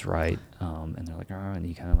 that's right. And they're like, oh, and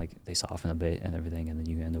you kind of like, they soften a bit and everything, and then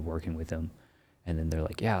you end up working with them. And then they're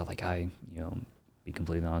like, yeah, like, I, be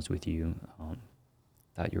completely honest with you,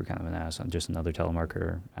 thought you were kind of an ass. I'm just another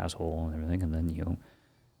telemarketer asshole and everything. And then,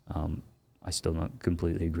 I still don't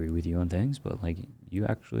completely agree with you on things, but like, you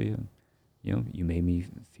actually, you made me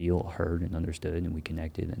feel heard and understood, and we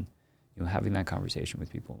connected. And, having that conversation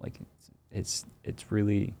with people, like, it's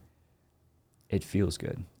really, it feels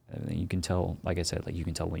good. I mean, you can tell, like I said, like, you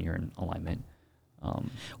can tell when you're in alignment.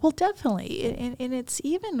 Well, definitely. And it's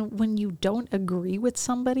even when you don't agree with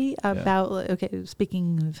somebody about, okay,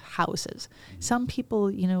 speaking of houses, some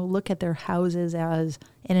people, look at their houses as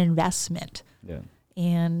an investment. Yeah.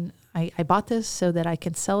 And I bought this so that I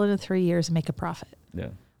can sell it in 3 years and make a profit. Yeah.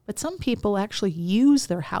 But some people actually use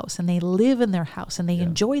their house, and they live in their house, and they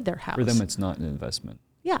enjoy their house. For them, it's not an investment.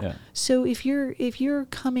 Yeah. So if you're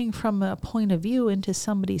coming from a point of view into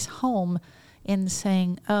somebody's home and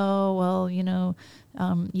saying, oh, well,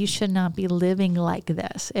 you should not be living like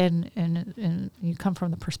this. And you come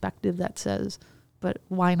from the perspective that says, but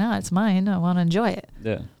why not? It's mine. I want to enjoy it.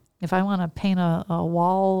 Yeah. If I want to paint a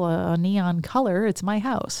wall a neon color, it's my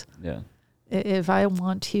house. Yeah. If I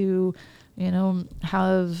want to,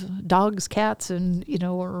 have dogs, cats, and,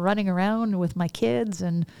 running around with my kids,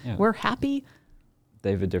 and we're happy.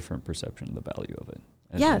 They have a different perception of the value of it.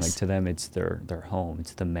 And yes. Like, to them, it's their home.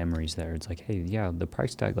 It's the memories there. It's like, hey, yeah, the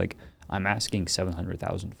price tag, like, I'm asking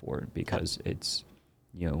 $700,000 for it because it's,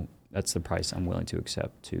 that's the price I'm willing to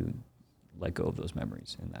accept to let go of those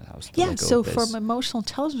memories in that house. Yeah, so from emotional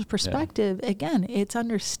intelligence perspective, again, it's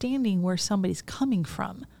understanding where somebody's coming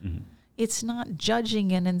from. Mm-hmm. It's not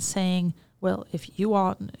judging it and saying, well, if you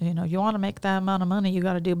want, you want to make that amount of money, you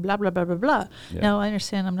got to do blah, blah, blah, blah, blah. Yeah. Now, I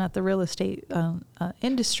understand I'm not the real estate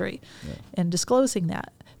industry and disclosing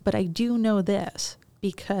that, but I do know this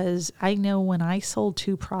because I know when I sold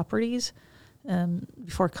 2 properties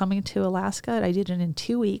before coming to Alaska, I did it in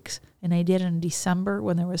 2 weeks, and I did it in December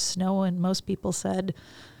when there was snow, and most people said,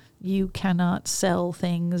 you cannot sell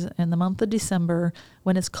things in the month of December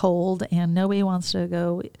when it's cold and nobody wants to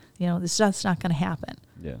go, it's just not going to happen.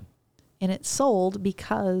 Yeah. And it sold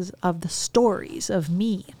because of the stories of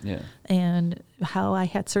me and how I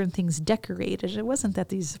had certain things decorated. It wasn't that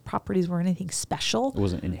these properties were anything special. It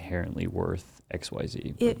wasn't inherently worth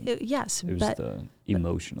XYZ. Yes. It was the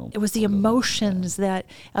emotional. It was the emotions that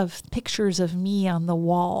of pictures of me on the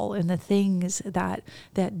wall and the things that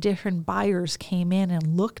different buyers came in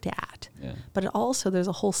and looked at. Yeah. But also there's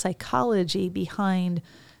a whole psychology behind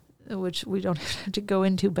which we don't have to go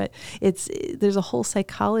into, but there's a whole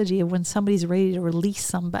psychology of when somebody's ready to release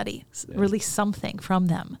somebody, release something from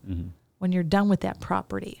them, when you're done with that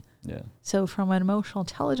property. Yeah. So from an emotional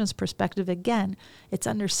intelligence perspective, again, it's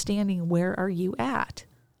understanding where are you at.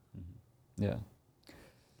 Yeah.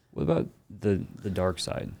 What about the dark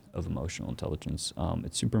side of emotional intelligence?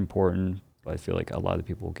 It's super important, but I feel like a lot of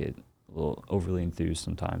people get a little overly enthused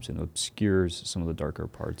sometimes and obscures some of the darker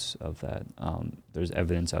parts of that. There's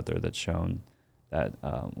evidence out there that's shown that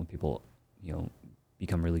when people,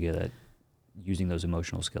 become really good at using those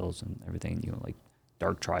emotional skills and everything, like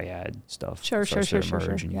dark triad stuff starts to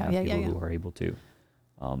emerge, and you have people who are able to.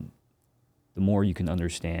 The more you can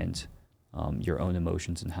understand your own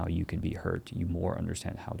emotions and how you can be hurt, you more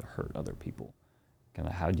understand how to hurt other people. Kind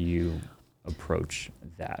of how do you approach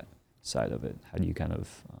that side of it? How do you kind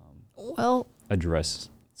of address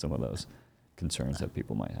some of those concerns that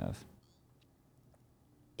people might have?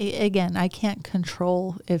 Again, I can't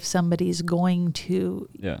control if somebody's going to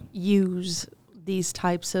use these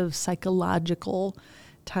types of psychological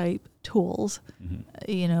type tools,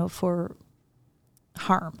 for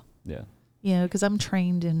harm. Yeah. Because I'm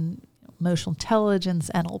trained in emotional intelligence,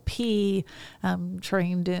 NLP. I'm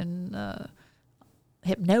trained in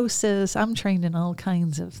hypnosis. I'm trained in all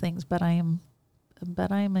kinds of things, but I'm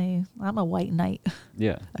a white knight.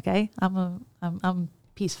 Yeah. Okay. I'm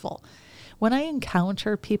peaceful. When I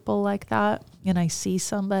encounter people like that and I see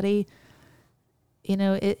somebody,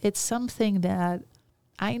 it's something that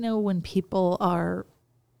I know when people are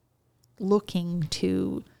looking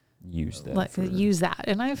to use that. Use that.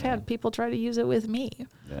 And I've had people try to use it with me.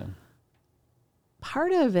 Yeah.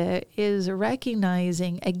 Part of it is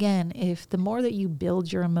recognizing, again, if the more that you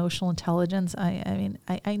build your emotional intelligence,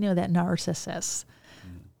 I know that narcissists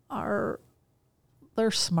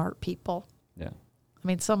they're smart people. Yeah. I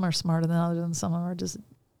mean, some are smarter than others, and some are just,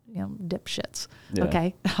 dipshits. Yeah.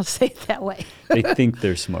 Okay, I'll say it that way. They think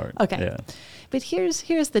they're smart. Okay. Yeah. But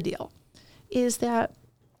here's the deal, is that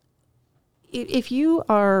if you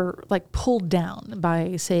are like pulled down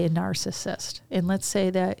by, say, a narcissist, and let's say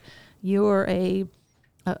that you're a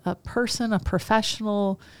person, a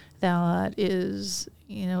professional that is,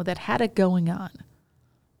 that had it going on,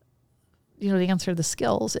 to answer the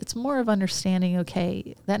skills, it's more of understanding,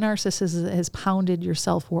 okay, that narcissist has pounded your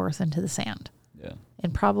self-worth into the sand. Yeah.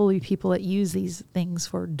 And probably people that use these things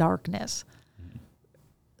for darkness.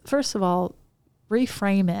 First of all,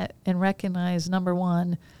 reframe it and recognize, number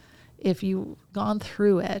one, if you've gone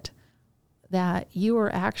through it, that you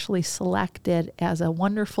were actually selected as a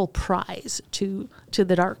wonderful prize to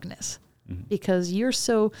the darkness. Because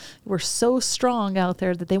we're so strong out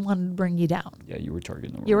there that they wanted to bring you down. Yeah, you were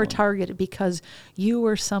targeted. You were targeted because you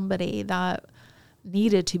were somebody that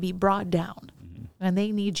needed to be brought down, and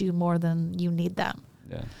they need you more than you need them.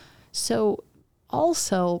 Yeah. So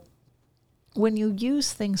also, when you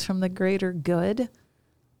use things from the greater good,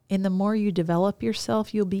 and the more you develop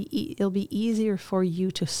yourself, it'll be easier for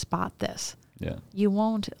you to spot this. Yeah. You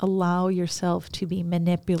won't allow yourself to be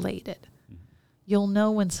manipulated. You'll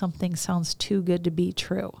know when something sounds too good to be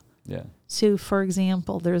true. Yeah. So, for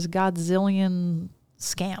example, there's godzillion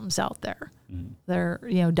scams out there. They're,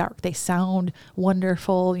 dark. They sound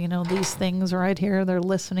wonderful. These things right here, they're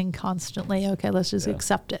listening constantly. Okay, let's just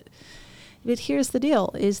accept it. But here's the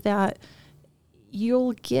deal, is that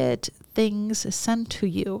you'll get things sent to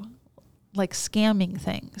you, like scamming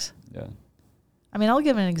things. Yeah. I mean, I'll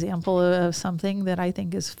give an example of something that I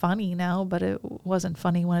think is funny now, but it wasn't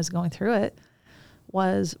funny when I was going through it,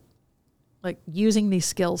 was like using these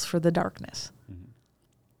skills for the darkness.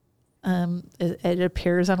 It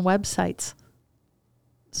appears on websites.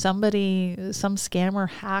 Some scammer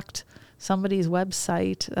hacked somebody's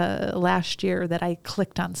website last year that I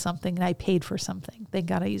clicked on something and I paid for something. Thank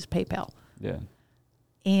God I used PayPal. Yeah.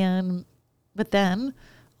 But then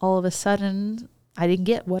all of a sudden I didn't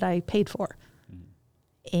get what I paid for.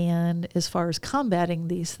 And as far as combating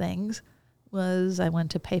these things was, I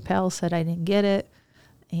went to PayPal, said I didn't get it.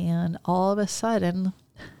 And all of a sudden,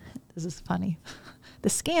 this is funny, the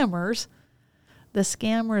scammers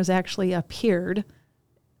actually appeared,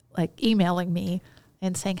 like emailing me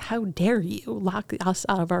and saying, how dare you lock us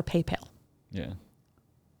out of our PayPal? Yeah.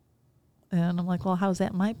 And I'm like, well, how's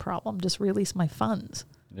that my problem? Just release my funds.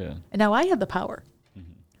 Yeah. And now I have the power.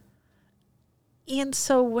 And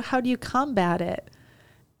so how do you combat it?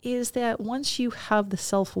 Is that once you have the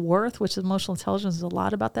self-worth, which emotional intelligence is a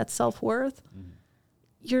lot about that self-worth,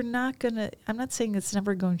 you're not going to, I'm not saying it's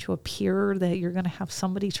never going to appear that you're going to have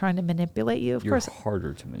somebody trying to manipulate you. Of course. You're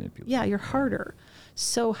harder to manipulate. Yeah, you're harder.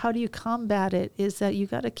 So how do you combat it is that you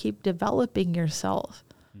got to keep developing yourself.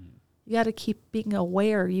 You You got to keep being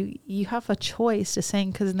aware. You have a choice to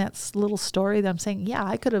saying, because in that little story that I'm saying, yeah,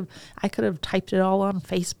 I could have typed it all on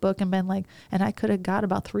Facebook and been like, and I could have got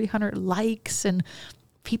about 300 likes and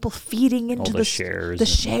people feeding into all the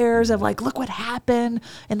shares of like, look what happened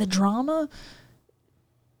and the drama.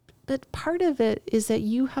 But part of it is that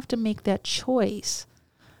you have to make that choice.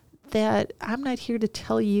 That I'm not here to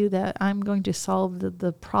tell you that I'm going to solve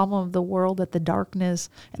the problem of the world, that the darkness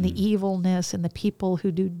and the evilness and the people who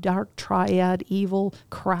do dark triad evil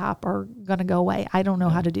crap are going to go away. I don't know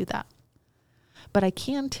how to do that. But I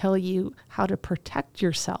can tell you how to protect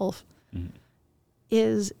yourself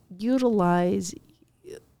is utilize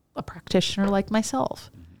a practitioner like myself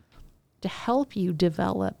to help you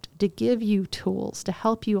develop, to give you tools, to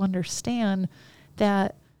help you understand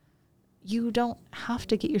that you don't have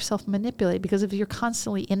to get yourself manipulated, because if you're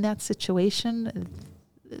constantly in that situation,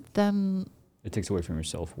 then it takes away from your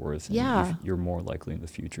self-worth. Yeah. You're more likely in the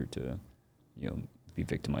future to, be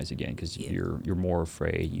victimized again because you're more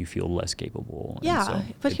afraid, you feel less capable. Yeah. So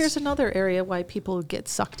but here's another area why people get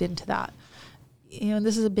sucked into that. And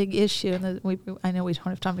this is a big issue, and I know we don't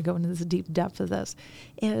have time to go into this deep depth of this,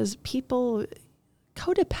 is people,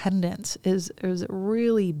 codependence is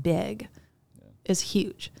really big, is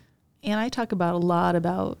huge. And I talk about a lot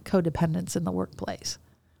about codependence in the workplace.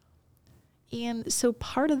 And so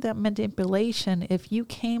part of that manipulation, if you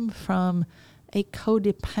came from a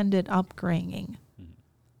codependent upbringing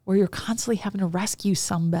where you're constantly having to rescue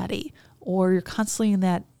somebody, or you're constantly in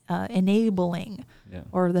that enabling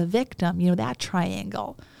or the victim, that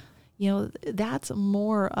triangle, that's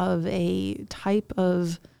more of a type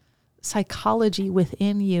of psychology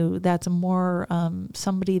within you that's more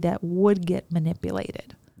somebody that would get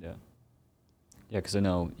manipulated. Yeah, because I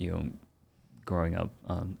know, growing up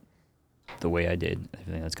the way I did, I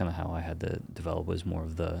think that's kind of how I had to develop, was more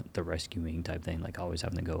of the rescuing type thing, like always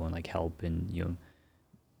having to go and like help and,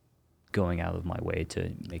 going out of my way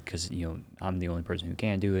to make, because, I'm the only person who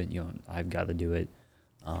can do it, I've got to do it.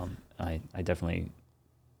 I definitely,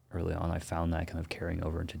 early on, I found that kind of carrying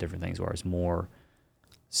over into different things where I was more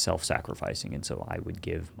self-sacrificing, and so I would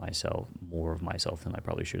give myself more of myself than I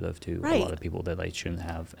probably should have to a lot of people that I shouldn't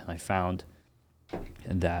have, and I found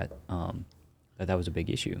that that was a big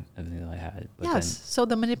issue, everything that I had. But yes. So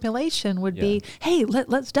the manipulation would be, hey,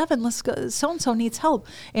 let's Devin, let's go. So-and-so needs help.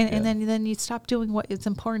 And then you stop doing what is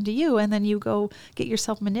important to you. And then you go get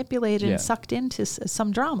yourself manipulated and sucked into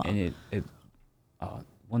some drama. And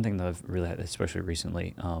one thing that I've really had, especially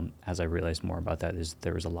recently, as I realized more about that, is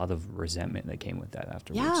there was a lot of resentment that came with that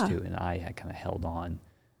afterwards too. And I had kind of held on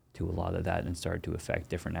to a lot of that and started to affect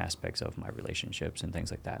different aspects of my relationships and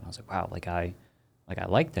things like that. And I was like, wow, I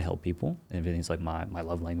like to help people, and everything's like my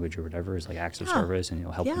love language or whatever is like acts of service and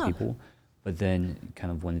helping people. But then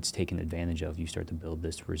kind of when it's taken advantage of, you start to build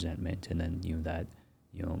this resentment, and then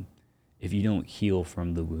if you don't heal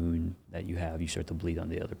from the wound that you have, you start to bleed on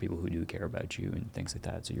the other people who do care about you and things like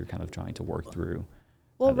that. So you're kind of trying to work through.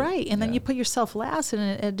 Well, right, and then you put yourself last,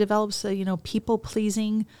 and it develops a people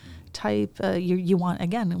pleasing type. You want to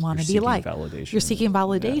be like validation. You're seeking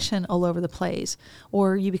validation all over the place,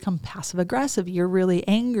 or you become passive aggressive. You're really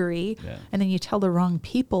angry, and then you tell the wrong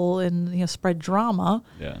people and spread drama.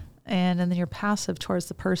 And then you're passive towards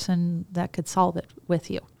the person that could solve it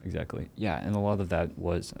with you. Exactly. Yeah, and a lot of that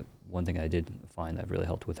was one thing I did find that really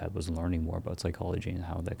helped with that was learning more about psychology and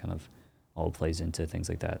how that kind of all plays into things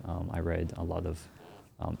like that. I read a lot of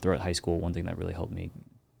throughout high school. One thing that really helped me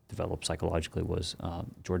develop psychologically was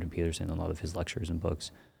Jordan Peterson. A lot of his lectures and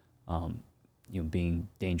books, being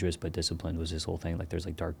dangerous but disciplined was his whole thing. Like there's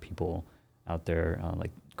like dark people out there,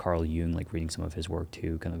 like Carl Jung, like reading some of his work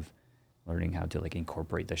too, kind of learning how to like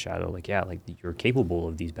incorporate the shadow. Like you're capable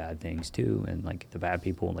of these bad things too, and like the bad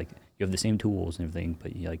people, like you have the same tools and everything,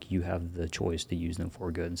 but you have the choice to use them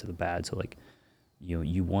for good instead of bad. So like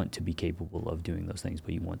you want to be capable of doing those things,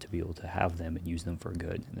 but you want to be able to have them and use them for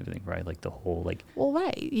good and everything, right? Like the whole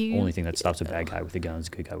only thing that stops a bad guy with a gun is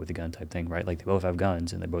a good guy with a gun type thing, right? Like they both have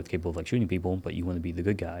guns and they're both capable of like shooting people, but you want to be the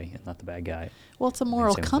good guy and not the bad guy. Well, it's a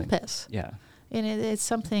moral compass. Yeah. And it's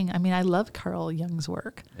something, I love Carl Jung's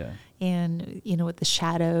work. Yeah. And, with the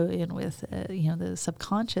shadow and with, the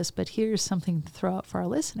subconscious. But here's something to throw out for our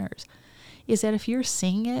listeners, is that if you're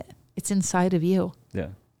seeing it, it's inside of you. Yeah.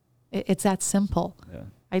 It's that simple. Yeah.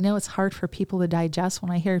 I know it's hard for people to digest when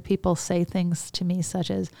I hear people say things to me such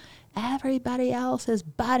as, everybody else is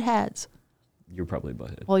buttheads. You're probably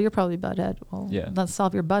butthead. Well, you're probably butthead. Well, let's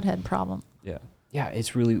solve your butthead problem. Yeah. Yeah,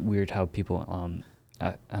 it's really weird how people,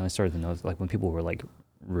 I started to notice, like when people were like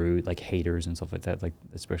rude, like haters and stuff like that, like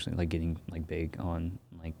especially like getting like big on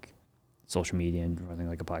like social media and running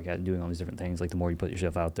like a podcast and doing all these different things, like the more you put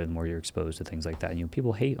yourself out there, the more you're exposed to things like that. And, you know,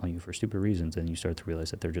 people hate on you for stupid reasons, and you start to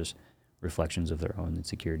realize that they're just reflections of their own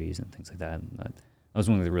insecurities and things like that. And that was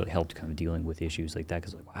one thing that really helped kind of dealing with issues like that,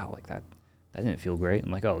 because like, wow, like that didn't feel great.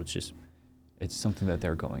 I'm like, oh, it's something that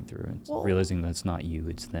they're going through, and realizing that's not you,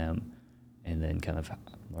 it's them. And then kind of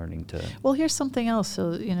learning to... Well, here's something else.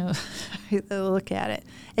 So, you know, look at it.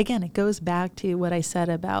 Again, it goes back to what I said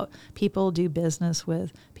about people do business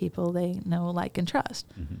with people they know, like, and trust.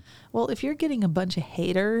 Mm-hmm. Well, if you're getting a bunch of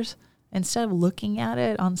haters, instead of looking at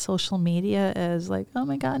it on social media as like, oh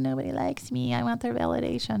my God, nobody likes me, I want their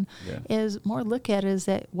validation, is more look at it as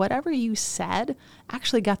that whatever you said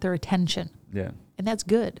actually got their attention. Yeah. And that's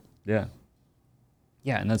good. Yeah.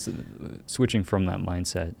 Yeah, and that's switching from that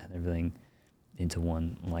mindset and everything into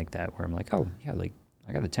one like that, where I'm like, oh yeah, like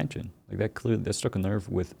I got attention, like that clearly that struck a nerve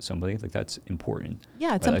with somebody, like that's important.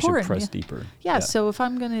 Yeah, it's right? important. I should press deeper. Yeah, so if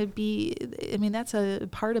I'm going to be, I mean, that's a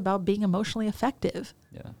part about being emotionally effective.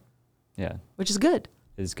 Yeah, which is good.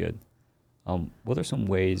 It is good. What are some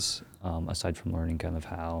ways, aside from learning kind of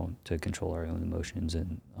how to control our own emotions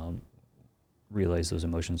and realize those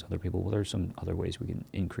emotions to other people, what are some other ways we can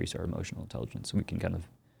increase our emotional intelligence so we can kind of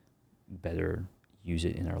better use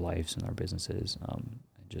it in our lives and our businesses, and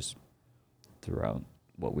just throughout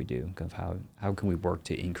what we do? Kind of how can we work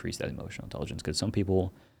to increase that emotional intelligence? Because some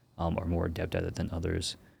people are more adept at it than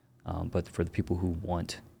others, but for the people who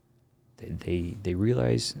want, they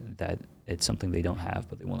realize that it's something they don't have,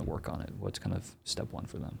 but they want to work on it. What's kind of step one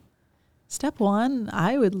for them? Step one,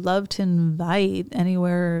 I would love to invite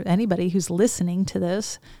anybody who's listening to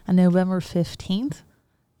this on November 15th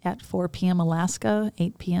at 4 p.m. Alaska,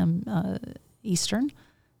 8 p.m. Eastern,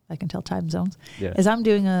 I can tell time zones, is I'm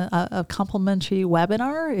doing a complimentary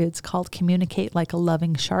webinar. It's called Communicate Like a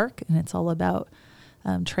Loving Shark, and it's all about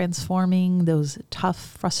transforming those tough,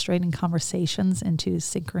 frustrating conversations into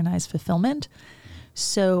synchronized fulfillment.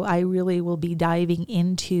 So I really will be diving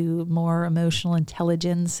into more emotional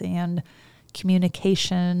intelligence and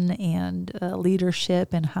communication and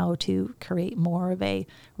leadership and how to create more of a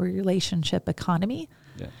relationship economy.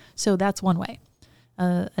 Yeah. So that's one way.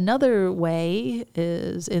 Another way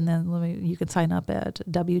is, and then you can sign up at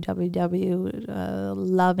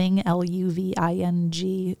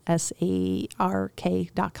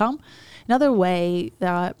www.lovingSark.com. Another way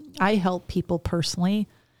that I help people personally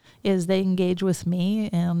is they engage with me,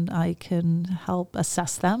 and I can help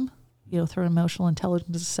assess them, through an emotional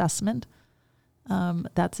intelligence assessment.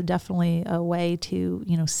 That's definitely a way to,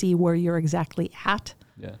 see where you're exactly at.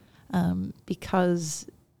 Yeah. Because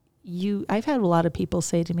I've had a lot of people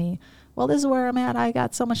say to me, well, this is where I'm at. I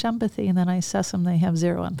got so much empathy. And then I assess them, they have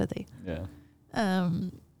zero empathy. Yeah.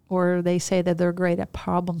 Or they say that they're great at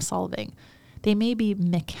problem solving. They may be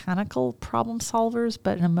mechanical problem solvers,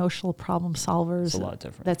 but an emotional problem solver is a lot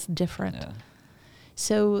different. That's different. Yeah.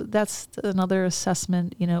 So that's another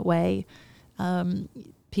assessment, way.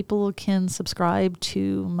 People can subscribe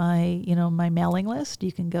to my, my mailing list.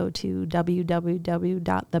 You can go to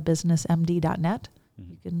www.thebusinessmd.net.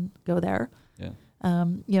 You can go there. Yeah.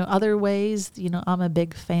 Other ways, I'm a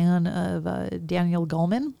big fan of Daniel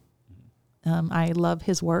Goleman. I love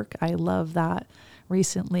his work. I love that.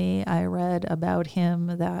 Recently, I read about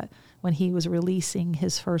him that when he was releasing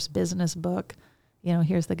his first business book,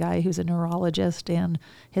 here's the guy who's a neurologist, and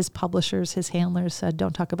his publishers, his handlers said,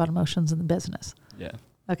 don't talk about emotions in the business. Yeah.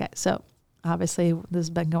 Okay. So obviously this has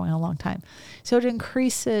been going on a long time. So to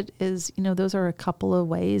increase it is, those are a couple of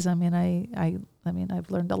ways. I mean, I've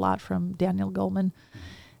learned a lot from Daniel Goleman.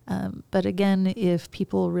 But again, if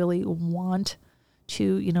people really want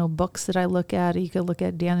to, books that I look at, you could look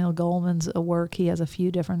at Daniel Goleman's work. He has a few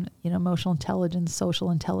different, emotional intelligence,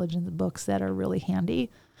 social intelligence books that are really handy.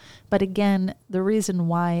 But again, the reason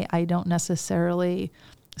why I don't necessarily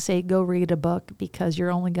say go read a book, because you're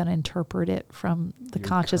only going to interpret it from the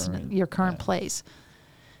your current place.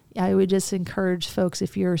 I would just encourage folks,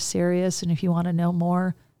 if you're serious and if you want to know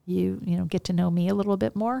more, you get to know me a little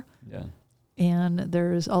bit more. Yeah. And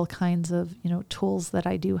there's all kinds of, tools that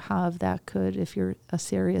I do have that could, if you're a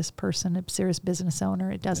serious person, a serious business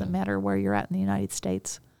owner, it doesn't matter where you're at in the United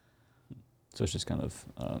States. So it's just kind of,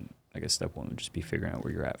 I guess step one would just be figuring out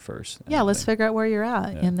where you're at first. Yeah, let's figure out where you're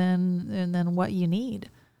at, and then what you need.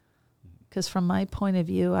 Because from my point of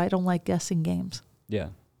view, I don't like guessing games. Yeah.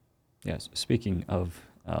 Yes. Speaking of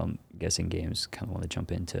guessing games, kind of want to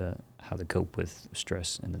jump into how to cope with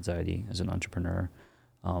stress and anxiety as an entrepreneur.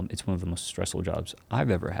 It's one of the most stressful jobs I've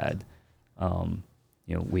ever had.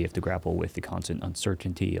 We have to grapple with the constant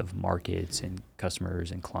uncertainty of markets and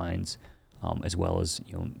customers and clients, as well as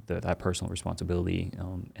that personal responsibility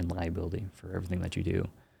and liability for everything that you do.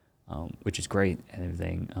 which is great and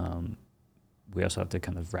everything. We also have to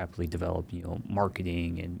kind of rapidly develop,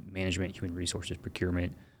 marketing and management, human resources,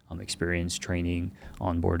 procurement, experience, training,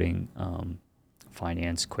 onboarding,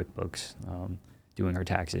 finance, QuickBooks, doing our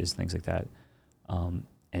taxes, things like that.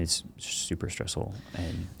 And it's super stressful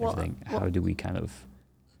and everything. How do we kind of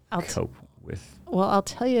cope with? Well, I'll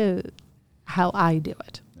tell you how I do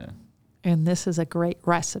it. Yeah. And this is a great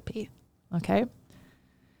recipe. Okay.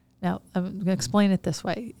 Now, I'm going to explain it this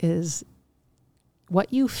way: is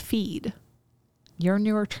what you feed your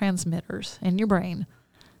neurotransmitters in your brain,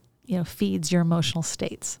 feeds your emotional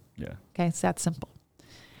states. Yeah. Okay. It's that simple.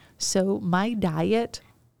 So my diet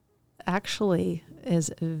actually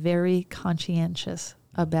is very conscientious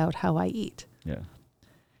about how I eat. Yeah.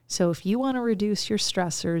 So if you want to reduce your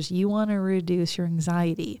stressors, you want to reduce your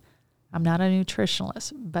anxiety, I'm not a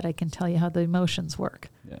nutritionalist, but I can tell you how the emotions work.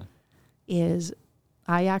 Yeah. Is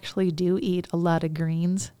I actually do eat a lot of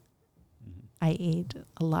greens. Mm-hmm. I eat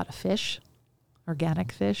a lot of fish,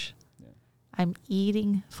 organic fish. Yeah. I'm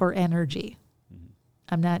eating for energy. Mm-hmm.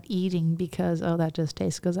 I'm not eating because, that just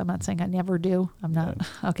tastes good. I'm not saying I never do. I'm not.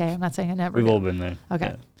 Okay. I'm not saying I never do. We've all been there. Okay.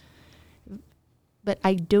 Yeah. But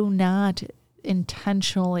I do not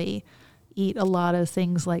intentionally eat a lot of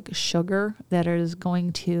things like sugar that is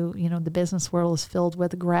going to, the business world is filled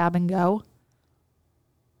with grab and go.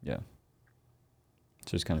 Yeah.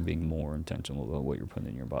 It's just kind of being more intentional about what you're putting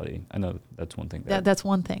in your body. I know that's one thing. That's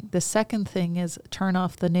one thing. The second thing is turn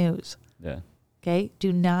off the news. Yeah. Okay.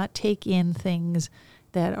 Do not take in things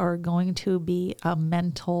that are going to be a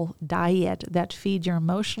mental diet that feed your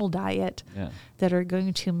emotional diet, that are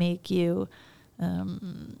going to make you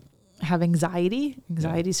have anxiety.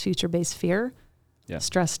 Anxiety is future-based fear. Yeah.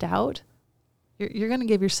 Stressed out. You're going to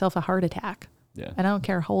give yourself a heart attack. Yeah. And I don't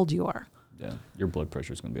care how old you are. Yeah. Your blood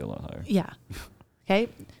pressure is going to be a lot higher. Yeah. Okay.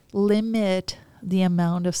 Limit the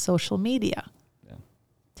amount of social media. Yeah.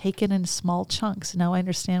 Take it in small chunks. Now I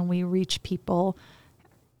understand we reach people.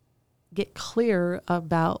 Get clear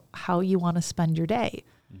about how you want to spend your day.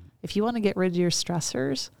 Mm-hmm. If you want to get rid of your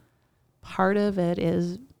stressors, part of it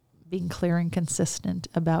is being clear and consistent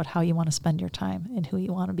about how you want to spend your time and who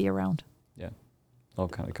you want to be around. Yeah. It all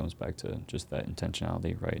kind of comes back to just that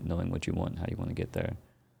intentionality, right? Knowing what you want, how you want to get there.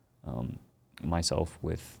 Myself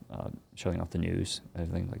with shutting off the news,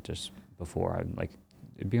 everything, like just before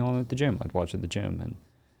it'd be on at the gym. I'd watch at the gym and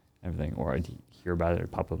everything, or I'd hear about it or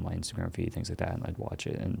pop up on my Instagram feed, things like that, and I'd watch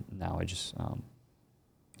it. And now I just,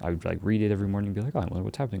 I would read it every morning and be like, I wonder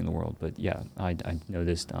what's happening in the world. But yeah, I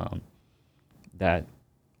noticed that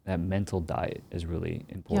mental diet is really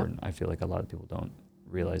important. Yeah. I feel like a lot of people don't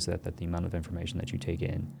realize that the amount of information that you take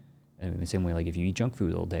in, and in the same way, if you eat junk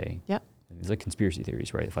food all day, it's like conspiracy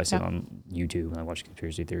theories, right? If I sit on YouTube and I watch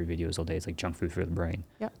conspiracy theory videos all day, it's like junk food for the brain.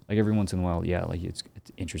 Yeah. Every once in a while, it's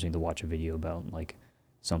interesting to watch a video about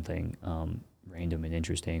something random and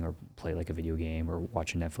interesting, or play a video game, or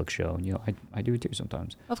watch a Netflix show. And I do it too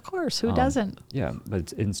sometimes. Of course, who doesn't? Yeah,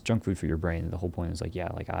 but it's junk food for your brain. And the whole point is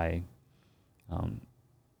I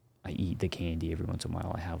eat the candy every once in a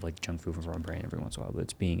while. I have junk food for my brain every once in a while. But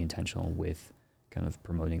it's being intentional with kind of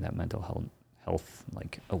promoting that mental health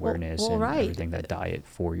awareness and everything, that diet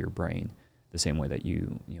for your brain, the same way that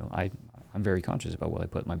I'm very conscious about what I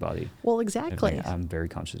put in my body. Well, exactly. I'm very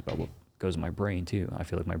conscious about what goes in my brain too. I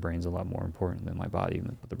feel like my brain's a lot more important than my body,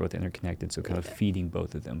 but they're both interconnected. So kind of feeding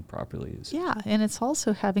both of them properly is. Yeah. And it's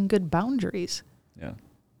also having good boundaries. Yeah.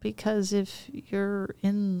 Because if you're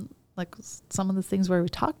in some of the things where we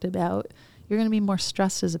talked about, you're going to be more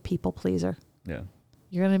stressed as a people pleaser. Yeah.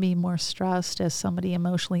 You're going to be more stressed as somebody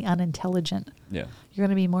emotionally unintelligent. Yeah. You're going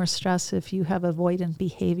to be more stressed if you have avoidant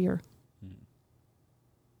behavior.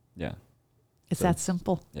 Yeah. It's that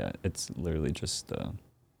simple. Yeah. It's literally just...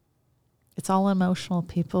 it's all emotional,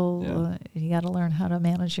 people. Yeah. You got to learn how to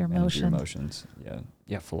manage your emotions. Yeah.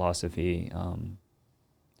 Yeah. Philosophy.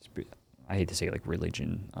 I hate to say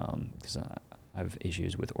religion, because I have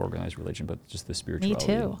issues with organized religion, but just the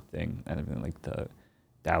spirituality thing and everything, the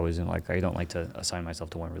Taoism. I don't like to assign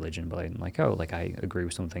myself to one religion, but I'm I agree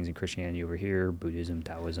with some things in Christianity over here, Buddhism,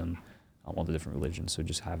 Taoism, all the different religions. So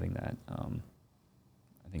just having that,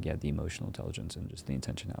 I think, the emotional intelligence and just the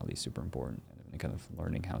intentionality is super important, and kind of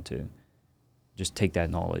learning how to just take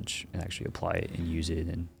that knowledge and actually apply it and use it.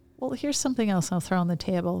 And well, here's something else I'll throw on the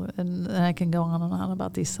table, and I can go on and on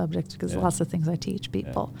about these subjects because lots of things I teach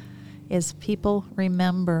people. Is people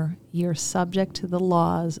remember you're subject to the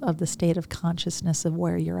laws of the state of consciousness of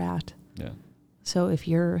where you're at. Yeah. So if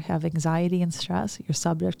you have anxiety and stress, you're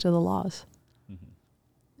subject to the laws.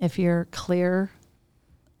 Mm-hmm. If you're clear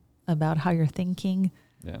about how you're thinking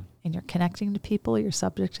and you're connecting to people, you're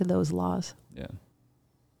subject to those laws. Yeah.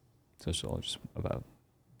 So it's all just about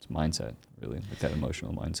it's mindset, really, like that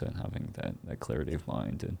emotional mindset, having that clarity of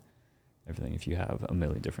mind and everything. If you have a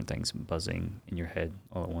million different things buzzing in your head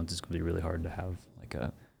all at once, it's going to be really hard to have like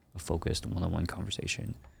a focused one-on-one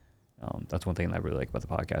conversation. That's one thing that I really like about the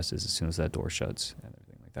podcast is as soon as that door shuts and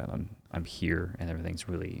everything like that, I'm here and everything's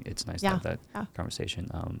really, it's nice to have that conversation.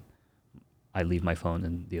 I leave my phone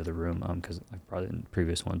in the other room because I've brought it in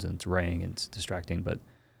previous ones and it's raining and it's distracting. But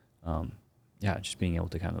just being able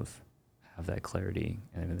to kind of have that clarity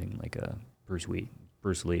and everything, like Bruce Lee,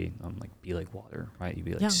 like be like water, right? You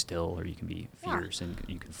be like still, or you can be fierce and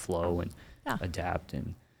you can flow and adapt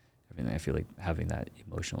and everything. I feel like having that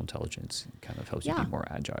emotional intelligence kind of helps you be more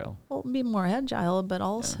agile. Well, be more agile, but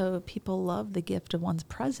also people love the gift of one's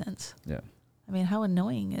presence. Yeah. I mean, how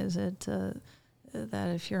annoying is it that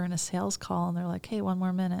if you're in a sales call and they're like, hey, one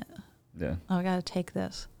more minute. Yeah. Oh, I got to take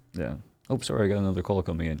this. Yeah. Oh, sorry, I got another call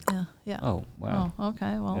coming in. Yeah. Yeah. Oh, wow. Oh,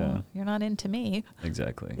 okay. Well, you're not into me.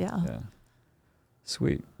 Exactly. Yeah. Yeah.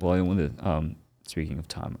 Sweet. Well, I want to, speaking of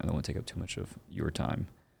time, I don't want to take up too much of your time.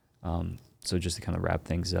 So just to kind of wrap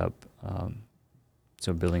things up,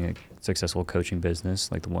 so building a successful coaching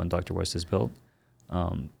business like the one Dr. West has built,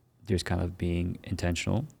 there's kind of being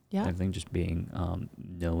intentional. Yeah. Everything just being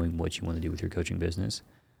knowing what you want to do with your coaching business.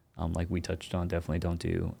 Like we touched on, definitely don't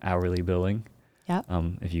do hourly billing. Yeah.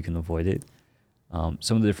 If you can avoid it.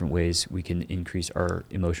 Some of the different ways we can increase our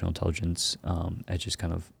emotional intelligence at just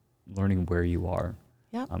kind of learning where you are.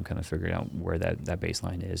 Yeah. Kind of figuring out where that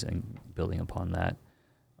baseline is and building upon that.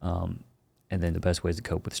 And then the best ways to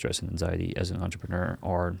cope with stress and anxiety as an entrepreneur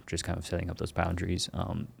are just kind of setting up those boundaries.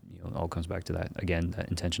 It all comes back to that, again, that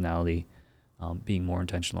intentionality, being more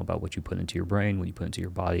intentional about what you put into your brain, what you put into your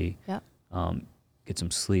body. Yeah. Get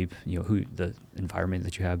some sleep, the environment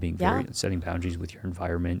that you have, being setting boundaries with your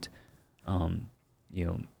environment. I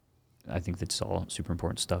think that's all super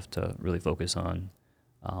important stuff to really focus on.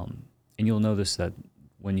 And you'll notice that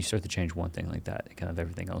when you start to change one thing like that, kind of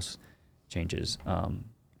everything else changes,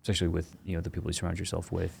 especially with, the people you surround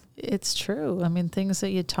yourself with. It's true. I mean, things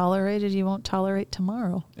that you tolerated, you won't tolerate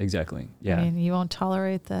tomorrow. Exactly. Yeah. I mean, you won't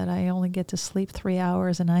tolerate that I only get to sleep 3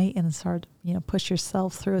 hours a night and start, push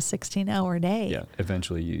yourself through a 16-hour day. Yeah.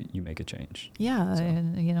 Eventually you make a change. Yeah. So.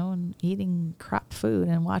 And eating crap food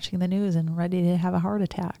and watching the news and ready to have a heart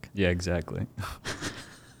attack. Yeah, exactly.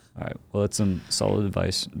 All right. Well, that's some solid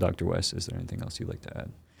advice, Dr. West. Is there anything else you'd like to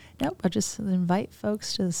add? Nope. I just invite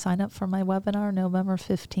folks to sign up for my webinar November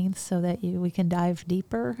 15th so that we can dive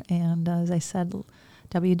deeper. And as I said,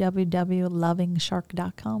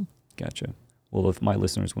 www.lovingshark.com. Gotcha. Well, if my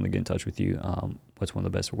listeners want to get in touch with you, what's one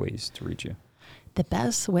of the best ways to reach you? The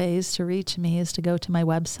best ways to reach me is to go to my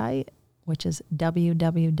website, which is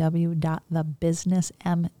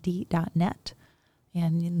www.thebusinessmd.net.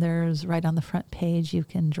 And there's right on the front page, you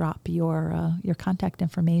can drop your contact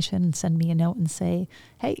information and send me a note and say,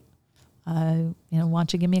 hey, why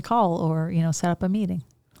don't you give me a call or, set up a meeting.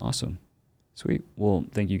 Awesome. Sweet. Well,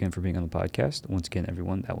 thank you again for being on the podcast. Once again,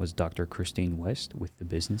 everyone, that was Dr. Christine West with The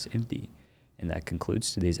Business MD. And that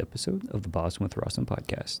concludes today's episode of the Boston with Rawson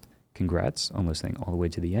podcast. Congrats on listening all the way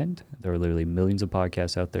to the end. There are literally millions of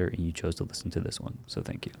podcasts out there, and you chose to listen to this one. So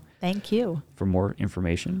thank you. Thank you. For more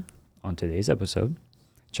information on today's episode,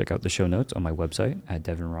 check out the show notes on my website at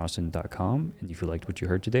devinrawson.com. And if you liked what you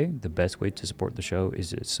heard today, the best way to support the show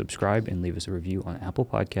is to subscribe and leave us a review on Apple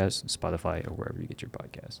Podcasts, Spotify, or wherever you get your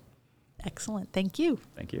podcasts. Excellent. Thank you.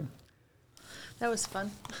 Thank you. That was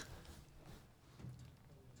fun.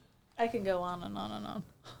 I can go on and on and on.